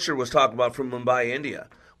what Richard was talking about from Mumbai, India.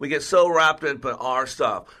 We get so wrapped up in our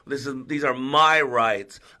stuff. These are my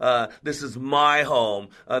rights. This is my home.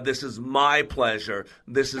 This is my pleasure.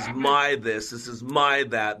 This is my this. This is my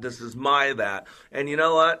that. This is my that. And you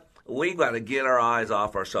know what? We got to get our eyes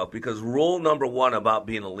off ourselves, because rule number one about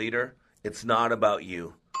being a leader, it's not about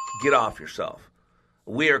you. Get off yourself.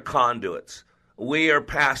 We are conduits. We are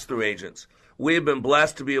pass-through agents. We have been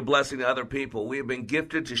blessed to be a blessing to other people. We have been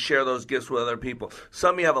gifted to share those gifts with other people.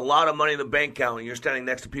 Some of you have a lot of money in the bank account, and you're standing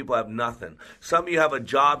next to people who have nothing. Some of you have a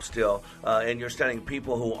job still, and you're standing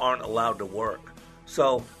people who aren't allowed to work.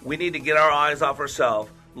 So we need to get our eyes off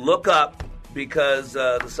ourselves, look up, because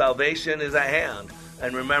the salvation is at hand.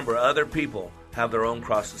 And remember, other people have their own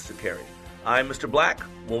crosses to carry. I'm Mr. Black.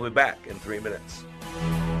 We'll be back in 3 minutes.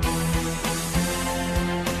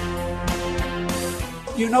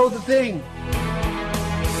 You know the thing.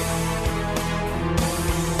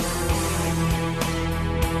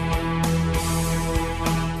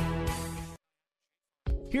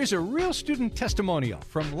 Here's a real student testimonial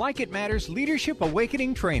from Like It Matters Leadership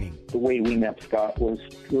Awakening Training. The way we met Scott was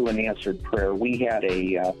through an answered prayer. We had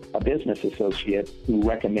a business associate who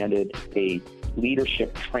recommended a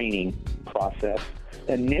leadership training process.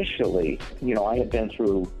 Initially, I had been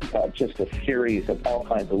through just a series of all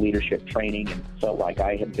kinds of leadership training and felt like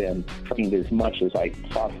I had been trained as much as I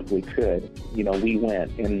possibly could. We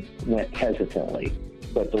went hesitantly.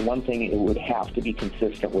 But the one thing, it would have to be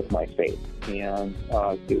consistent with my faith. And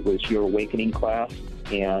it was your awakening class.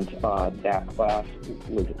 And that class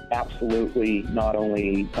was absolutely not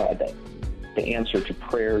only the answer to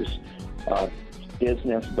prayers,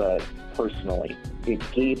 business, but personally. It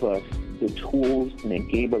gave us the tools, and it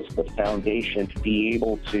gave us the foundation to be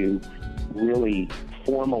able to really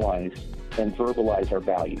formalize and verbalize our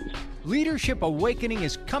values. Leadership Awakening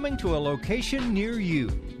is coming to a location near you.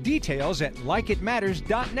 Details at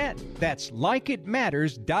likeitmatters.net. That's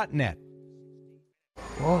likeitmatters.net.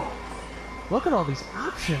 Whoa, look at all these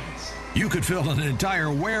options. You could fill an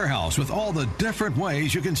entire warehouse with all the different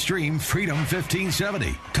ways you can stream Freedom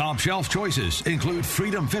 1570. Top shelf choices include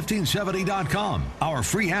freedom1570.com, our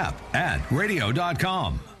free app, and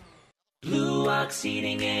radio.com. Blue Ox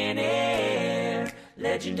Heating and Air.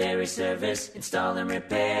 Legendary service, install and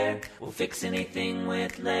repair. We'll fix anything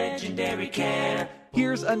with legendary care.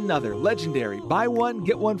 Here's another legendary buy one,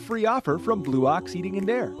 get one free offer from Blue Ox Heating and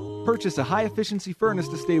Air. Purchase a high-efficiency furnace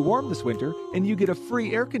to stay warm this winter, and you get a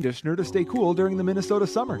free air conditioner to stay cool during the Minnesota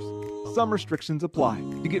summers. Some restrictions apply.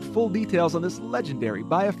 To get full details on this legendary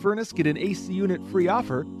buy a furnace, get an AC unit free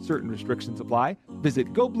offer, certain restrictions apply,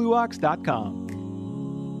 visit goblueox.com.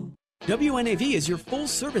 WNAV is your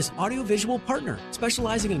full-service audiovisual partner,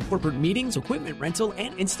 specializing in corporate meetings, equipment rental,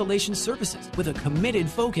 and installation services with a committed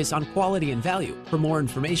focus on quality and value. For more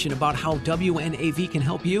information about how WNAV can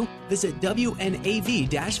help you, visit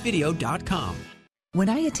WNAV-video.com. When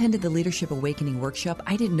I attended the Leadership Awakening workshop,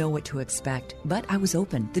 I didn't know what to expect, but I was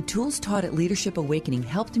open. The tools taught at Leadership Awakening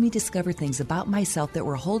helped me discover things about myself that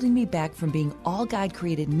were holding me back from being all God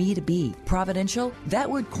created me to be. Providential? That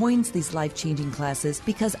word coins these life-changing classes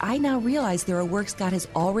because I now realize there are works God has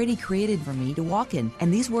already created for me to walk in,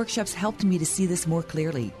 and these workshops helped me to see this more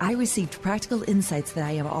clearly. I received practical insights that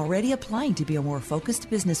I am already applying to be a more focused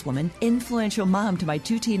businesswoman, influential mom to my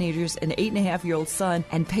 2 teenagers, an 8.5-year-old son,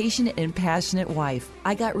 and patient and passionate wife.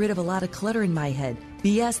 I got rid of a lot of clutter in my head.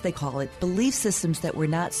 BS, they call it, belief systems that were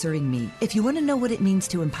not serving me. If you want to know what it means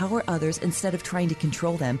to empower others instead of trying to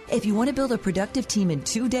control them, if you want to build a productive team in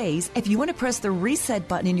 2 days, if you want to press the reset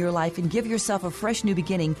button in your life and give yourself a fresh new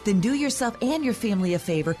beginning, then do yourself and your family a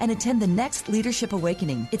favor and attend the next Leadership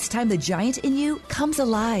Awakening. It's time the giant in you comes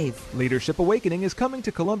alive. Leadership Awakening is coming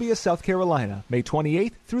to Columbia, South Carolina, May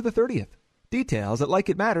 28th through the 30th. Details at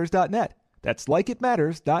likeitmatters.net. That's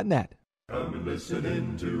likeitmatters.net. Come and listen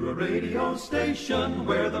in to a radio station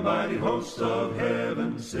where the mighty hosts of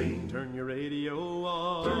heaven sing. Turn your radio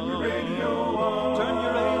on. Turn your radio on. Turn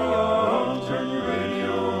your radio on. Turn your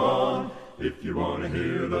radio on. If you want to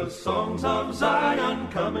hear the songs of Zion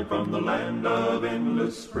coming from the land of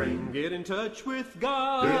endless spring. Get in touch with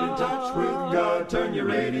God. Get in touch with God. Turn your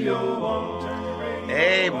radio on. Turn your radio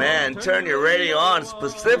Amen. Turn your radio on,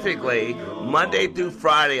 specifically Monday through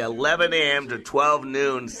Friday, 11 a.m. to 12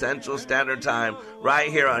 noon Central Standard Time, right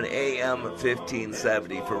here on AM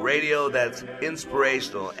 1570 for radio that's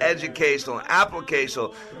inspirational, educational,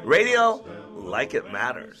 applicational, radio like it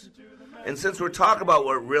matters. And since we're talking about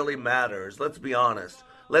what really matters, let's be honest.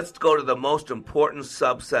 Let's go to the most important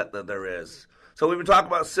subset that there is. So we've been talking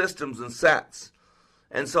about systems and sets.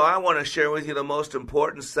 And so I want to share with you the most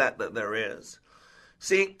important set that there is.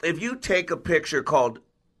 See, if you take a picture called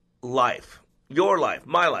life, your life,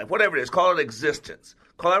 my life, whatever it is, call it existence,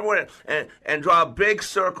 call everyone and draw a big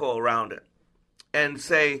circle around it and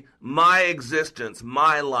say, my existence,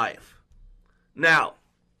 my life. Now,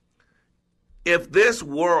 if this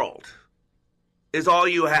world is all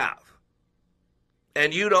you have,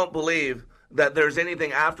 and you don't believe that there's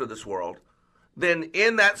anything after this world, then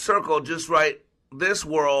in that circle, just write this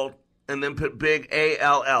world and then put big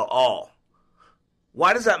A-L-L, all.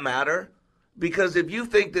 Why does that matter? Because if you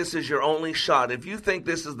think this is your only shot, if you think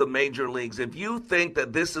this is the major leagues, if you think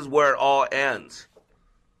that this is where it all ends,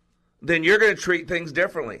 then you're going to treat things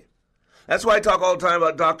differently. That's why I talk all the time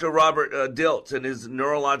about Dr. Robert Dilts and his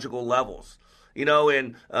neurological levels. You know,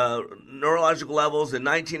 in neurological levels in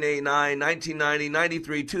 1989, 1990,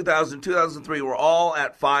 93, 2000, 2003 were all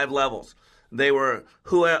at 5 levels. They were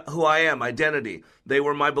who I am, identity. They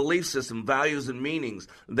were my belief system, values and meanings.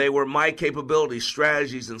 They were my capabilities,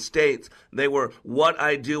 strategies, and states. They were what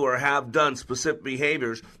I do or have done, specific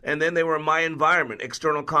behaviors. And then they were my environment,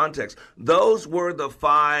 external context. Those were the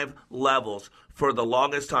 5 levels for the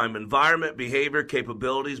longest time. Environment, behavior,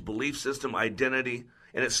 capabilities, belief system, identity.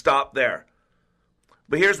 And it stopped there.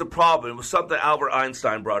 But here's the problem. It was something Albert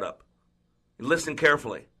Einstein brought up. Listen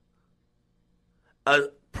carefully. A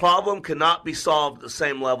problem cannot be solved at the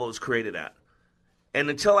same level it's created at. And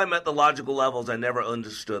until I met the logical levels, I never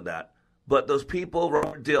understood that. But those people,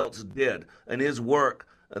 Robert Dilts did, and his work,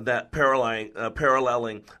 that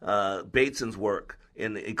paralleling Bateson's work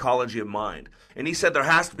in the ecology of mind. And he said there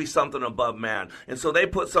has to be something above man. And so they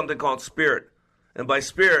put something called spirit. And by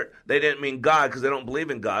spirit, they didn't mean God because they don't believe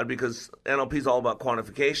in God, because NLP is all about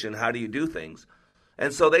quantification. How do you do things?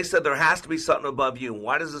 And so they said there has to be something above you.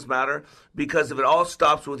 Why does this matter? Because if it all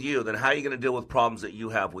stops with you, then how are you going to deal with problems that you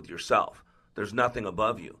have with yourself? There's nothing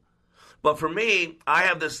above you. But for me, I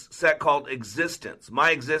have this set called existence,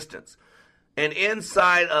 my existence. And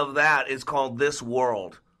inside of that is called this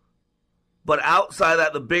world. But outside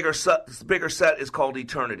that, the bigger set is called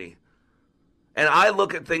eternity. And I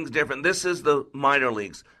look at things different. This is the minor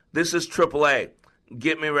leagues. This is AAA.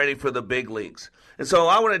 Get me ready for the big leagues. And so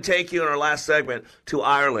I want to take you in our last segment to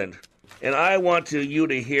Ireland. And I want you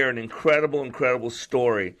to hear an incredible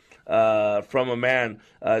story from a man.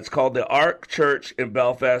 It's called the Ark Church in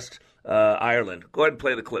Belfast, Ireland. Go ahead and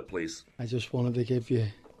play the clip, please. I just wanted to give you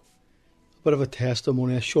a bit of a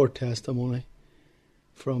testimony, a short testimony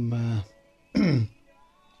from a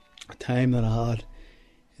time that I had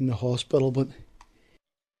in the hospital. But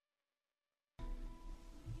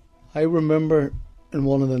I remember in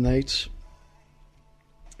one of the nights,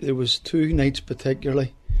 there was 2 nights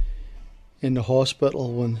particularly in the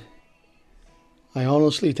hospital when I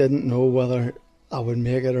honestly didn't know whether I would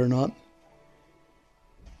make it or not.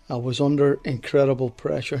 I was under incredible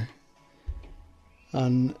pressure,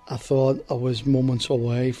 and I thought I was moments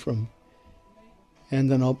away from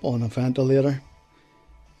ending up on a ventilator,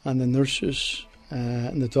 and the nurses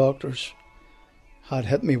and the doctors had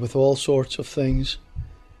hit me with all sorts of things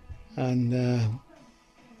and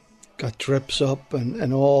got drips up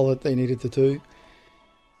and all that they needed to do.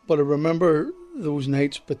 But I remember those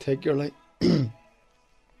nights particularly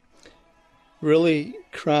really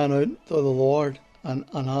crying out to the Lord and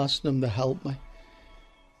asking Him to help me,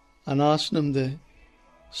 and asking Him to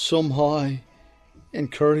somehow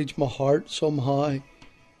encourage my heart, somehow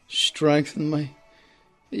strengthen me,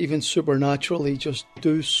 even supernaturally just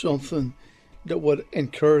do something that would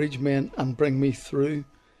encourage me and bring me through.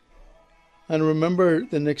 And I remember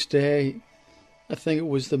the next day, I think it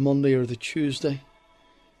was the Monday or the Tuesday,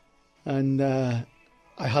 and I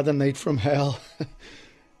had a night from hell.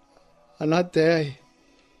 And that day,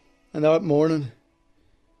 and that morning,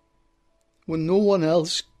 when no one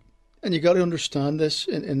else, and you got to understand this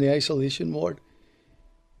in the isolation ward,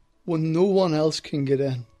 when no one else can get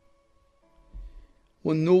in,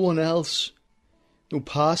 when no one else, no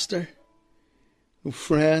pastor, no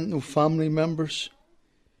friend, no family members,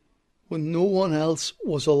 when no one else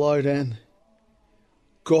was allowed in,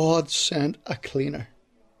 God sent a cleaner.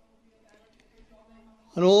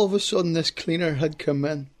 And all of a sudden this cleaner had come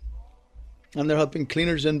in. And there had been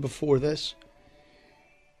cleaners in before this.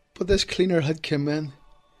 But this cleaner had come in.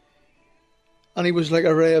 And he was like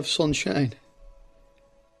a ray of sunshine.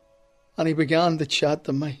 And he began to chat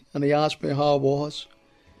to me. And he asked me how I was.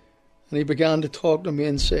 And he began to talk to me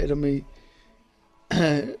and say to me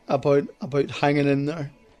about hanging in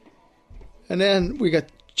there. And then we got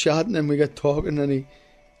chatting and we got talking,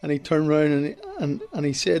 and he turned around and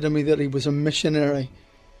he said to me that he was a missionary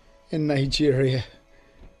in Nigeria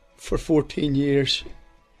for 14 years.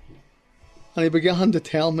 And he began to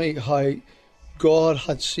tell me how God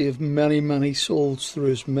had saved many, many souls through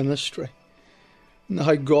his ministry, and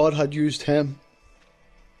how God had used him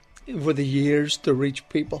over the years to reach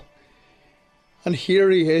people. And here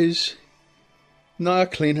he is, now a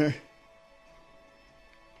cleaner,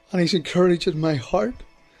 and he's encouraging my heart.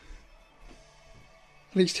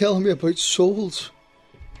 And he's telling me about souls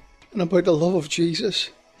and about the love of Jesus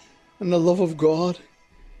and the love of God.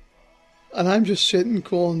 And I'm just sitting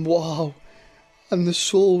going, wow. And the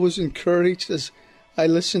soul was encouraged as I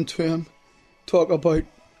listened to him talk about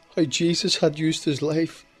how Jesus had used his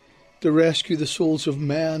life to rescue the souls of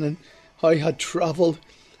men, and how he had travelled.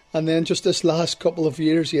 And then just this last couple of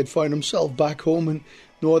years he had found himself back home in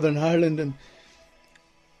Northern Ireland. And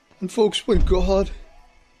folks, when God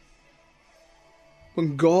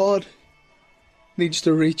needs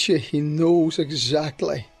to reach you, he knows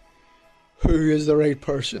exactly who is the right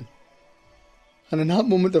person. And in that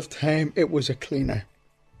moment of time, it was a cleaner.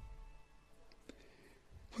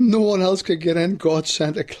 When no one else could get in, God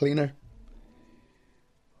sent a cleaner.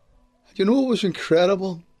 And you know what was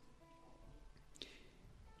incredible?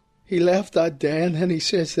 He left that day and he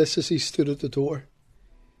says this as he stood at the door.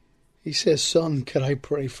 He says, "Son, can I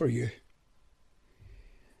pray for you?"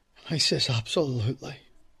 And I says, "Absolutely."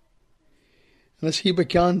 And as he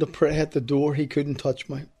began to pray at the door, he couldn't touch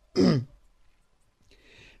me.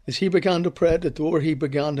 As he began to pray at the door, he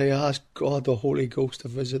began to ask God, the Holy Ghost, to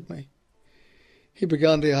visit me. He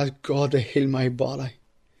began to ask God to heal my body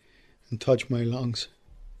and touch my lungs.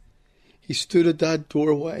 He stood at that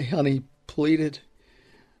doorway and he pleaded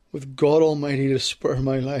with God Almighty to spare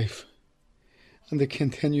my life and to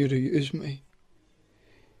continue to use me.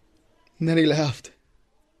 And then he left.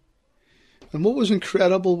 And what was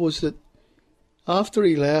incredible was that after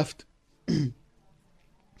he left, he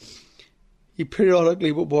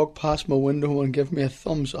periodically would walk past my window and give me a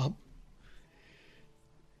thumbs up.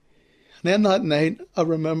 And then that night, I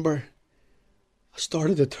remember, I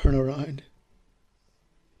started to turn around.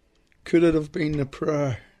 Could it have been the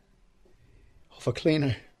prayer of a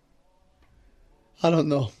cleaner? I don't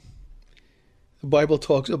know. The Bible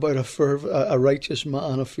talks about a righteous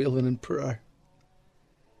man availing in prayer.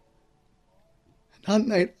 And that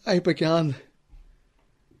night, I began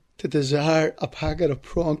to desire a packet of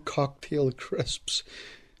prawn cocktail crisps,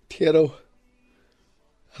 Tito.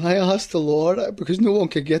 And I asked the Lord, because no one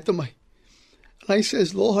could get to me. And I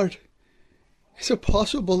says, "Lord, is it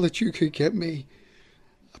possible that you could get me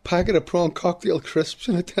a packet of prawn cocktail crisps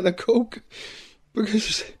and a tin of Coke?"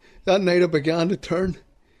 Because that night I began to turn.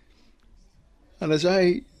 And as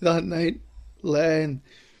I, that night, lay and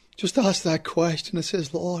just asked that question, I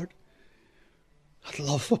says, "Lord, I'd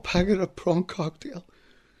love a packet of prawn cocktail."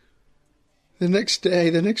 The next day,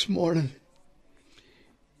 the next morning,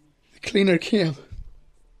 the cleaner came.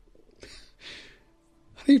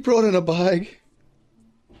 And he brought in a bag.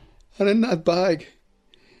 And in that bag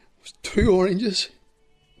was 2 oranges,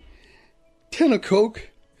 tin of Coke,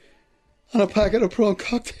 and a packet of prawn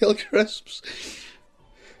cocktail crisps.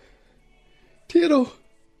 Tito,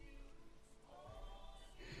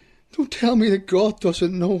 don't tell me that God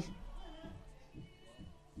doesn't know.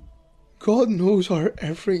 God knows our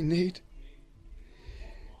every need.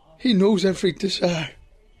 He knows every desire.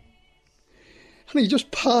 And he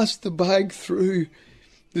just passed the bag through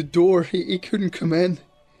the door. He couldn't come in.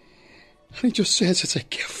 And he just says, "It's a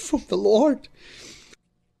gift from the Lord."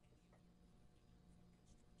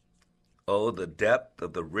 Oh, the depth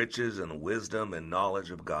of the riches and wisdom and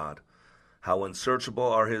knowledge of God. How unsearchable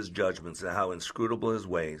are his judgments and how inscrutable his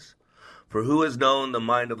ways. For who has known the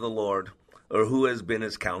mind of the Lord, or who has been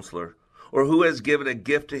his counselor, or who has given a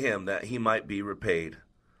gift to him that he might be repaid?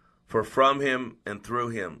 For from him and through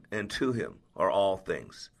him and to him are all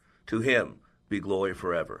things. To him be glory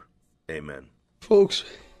forever. Amen. Folks,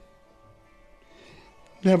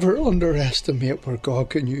 never underestimate where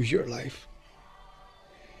God can use your life.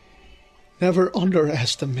 Never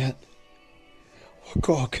underestimate what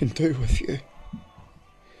God can do with you.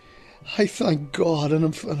 I thank God, and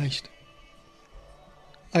I'm finished.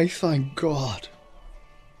 I thank God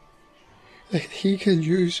that He can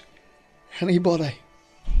use anybody,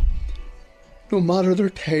 no matter their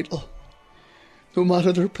title, no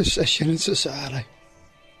matter their position in society.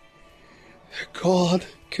 God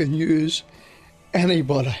can use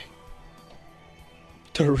anybody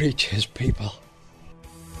to reach His people.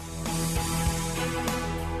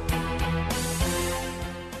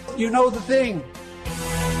 You know the thing.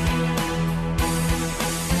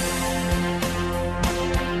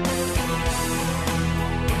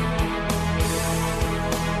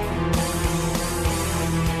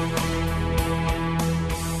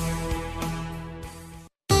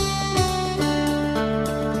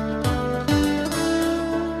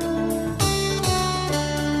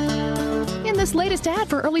 This latest ad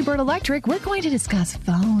for Early Bird Electric, we're going to discuss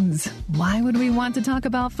phones. Why would we want to talk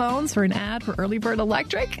about phones for an ad for Early Bird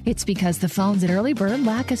Electric? It's because the phones at Early Bird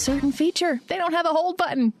lack a certain feature. They don't have a hold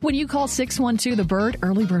button. When you call 612-THE-BIRD,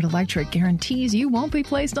 Early Bird Electric guarantees you won't be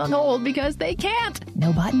placed on hold because they can't.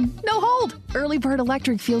 No button, no hold. Early Bird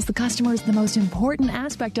Electric feels the customer is the most important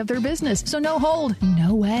aspect of their business, so no hold,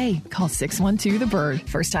 no way. Call 612-THE-BIRD.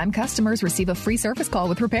 First-time customers receive a free service call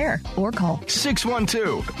with repair. Or call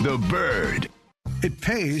 612-THE-BIRD. It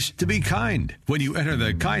pays to be kind when you enter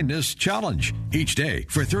the Kindness Challenge. Each day,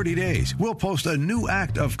 for 30 days, we'll post a new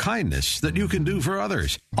act of kindness that you can do for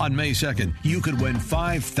others. On May 2nd, you could win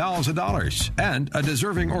 $5,000. And a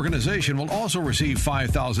deserving organization will also receive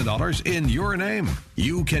 $5,000 in your name.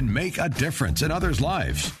 You can make a difference in others'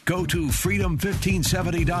 lives. Go to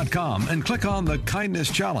freedom1570.com and click on the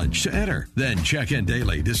Kindness Challenge to enter. Then check in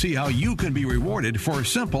daily to see how you can be rewarded for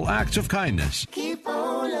simple acts of kindness. Keep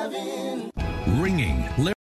on loving. Ringing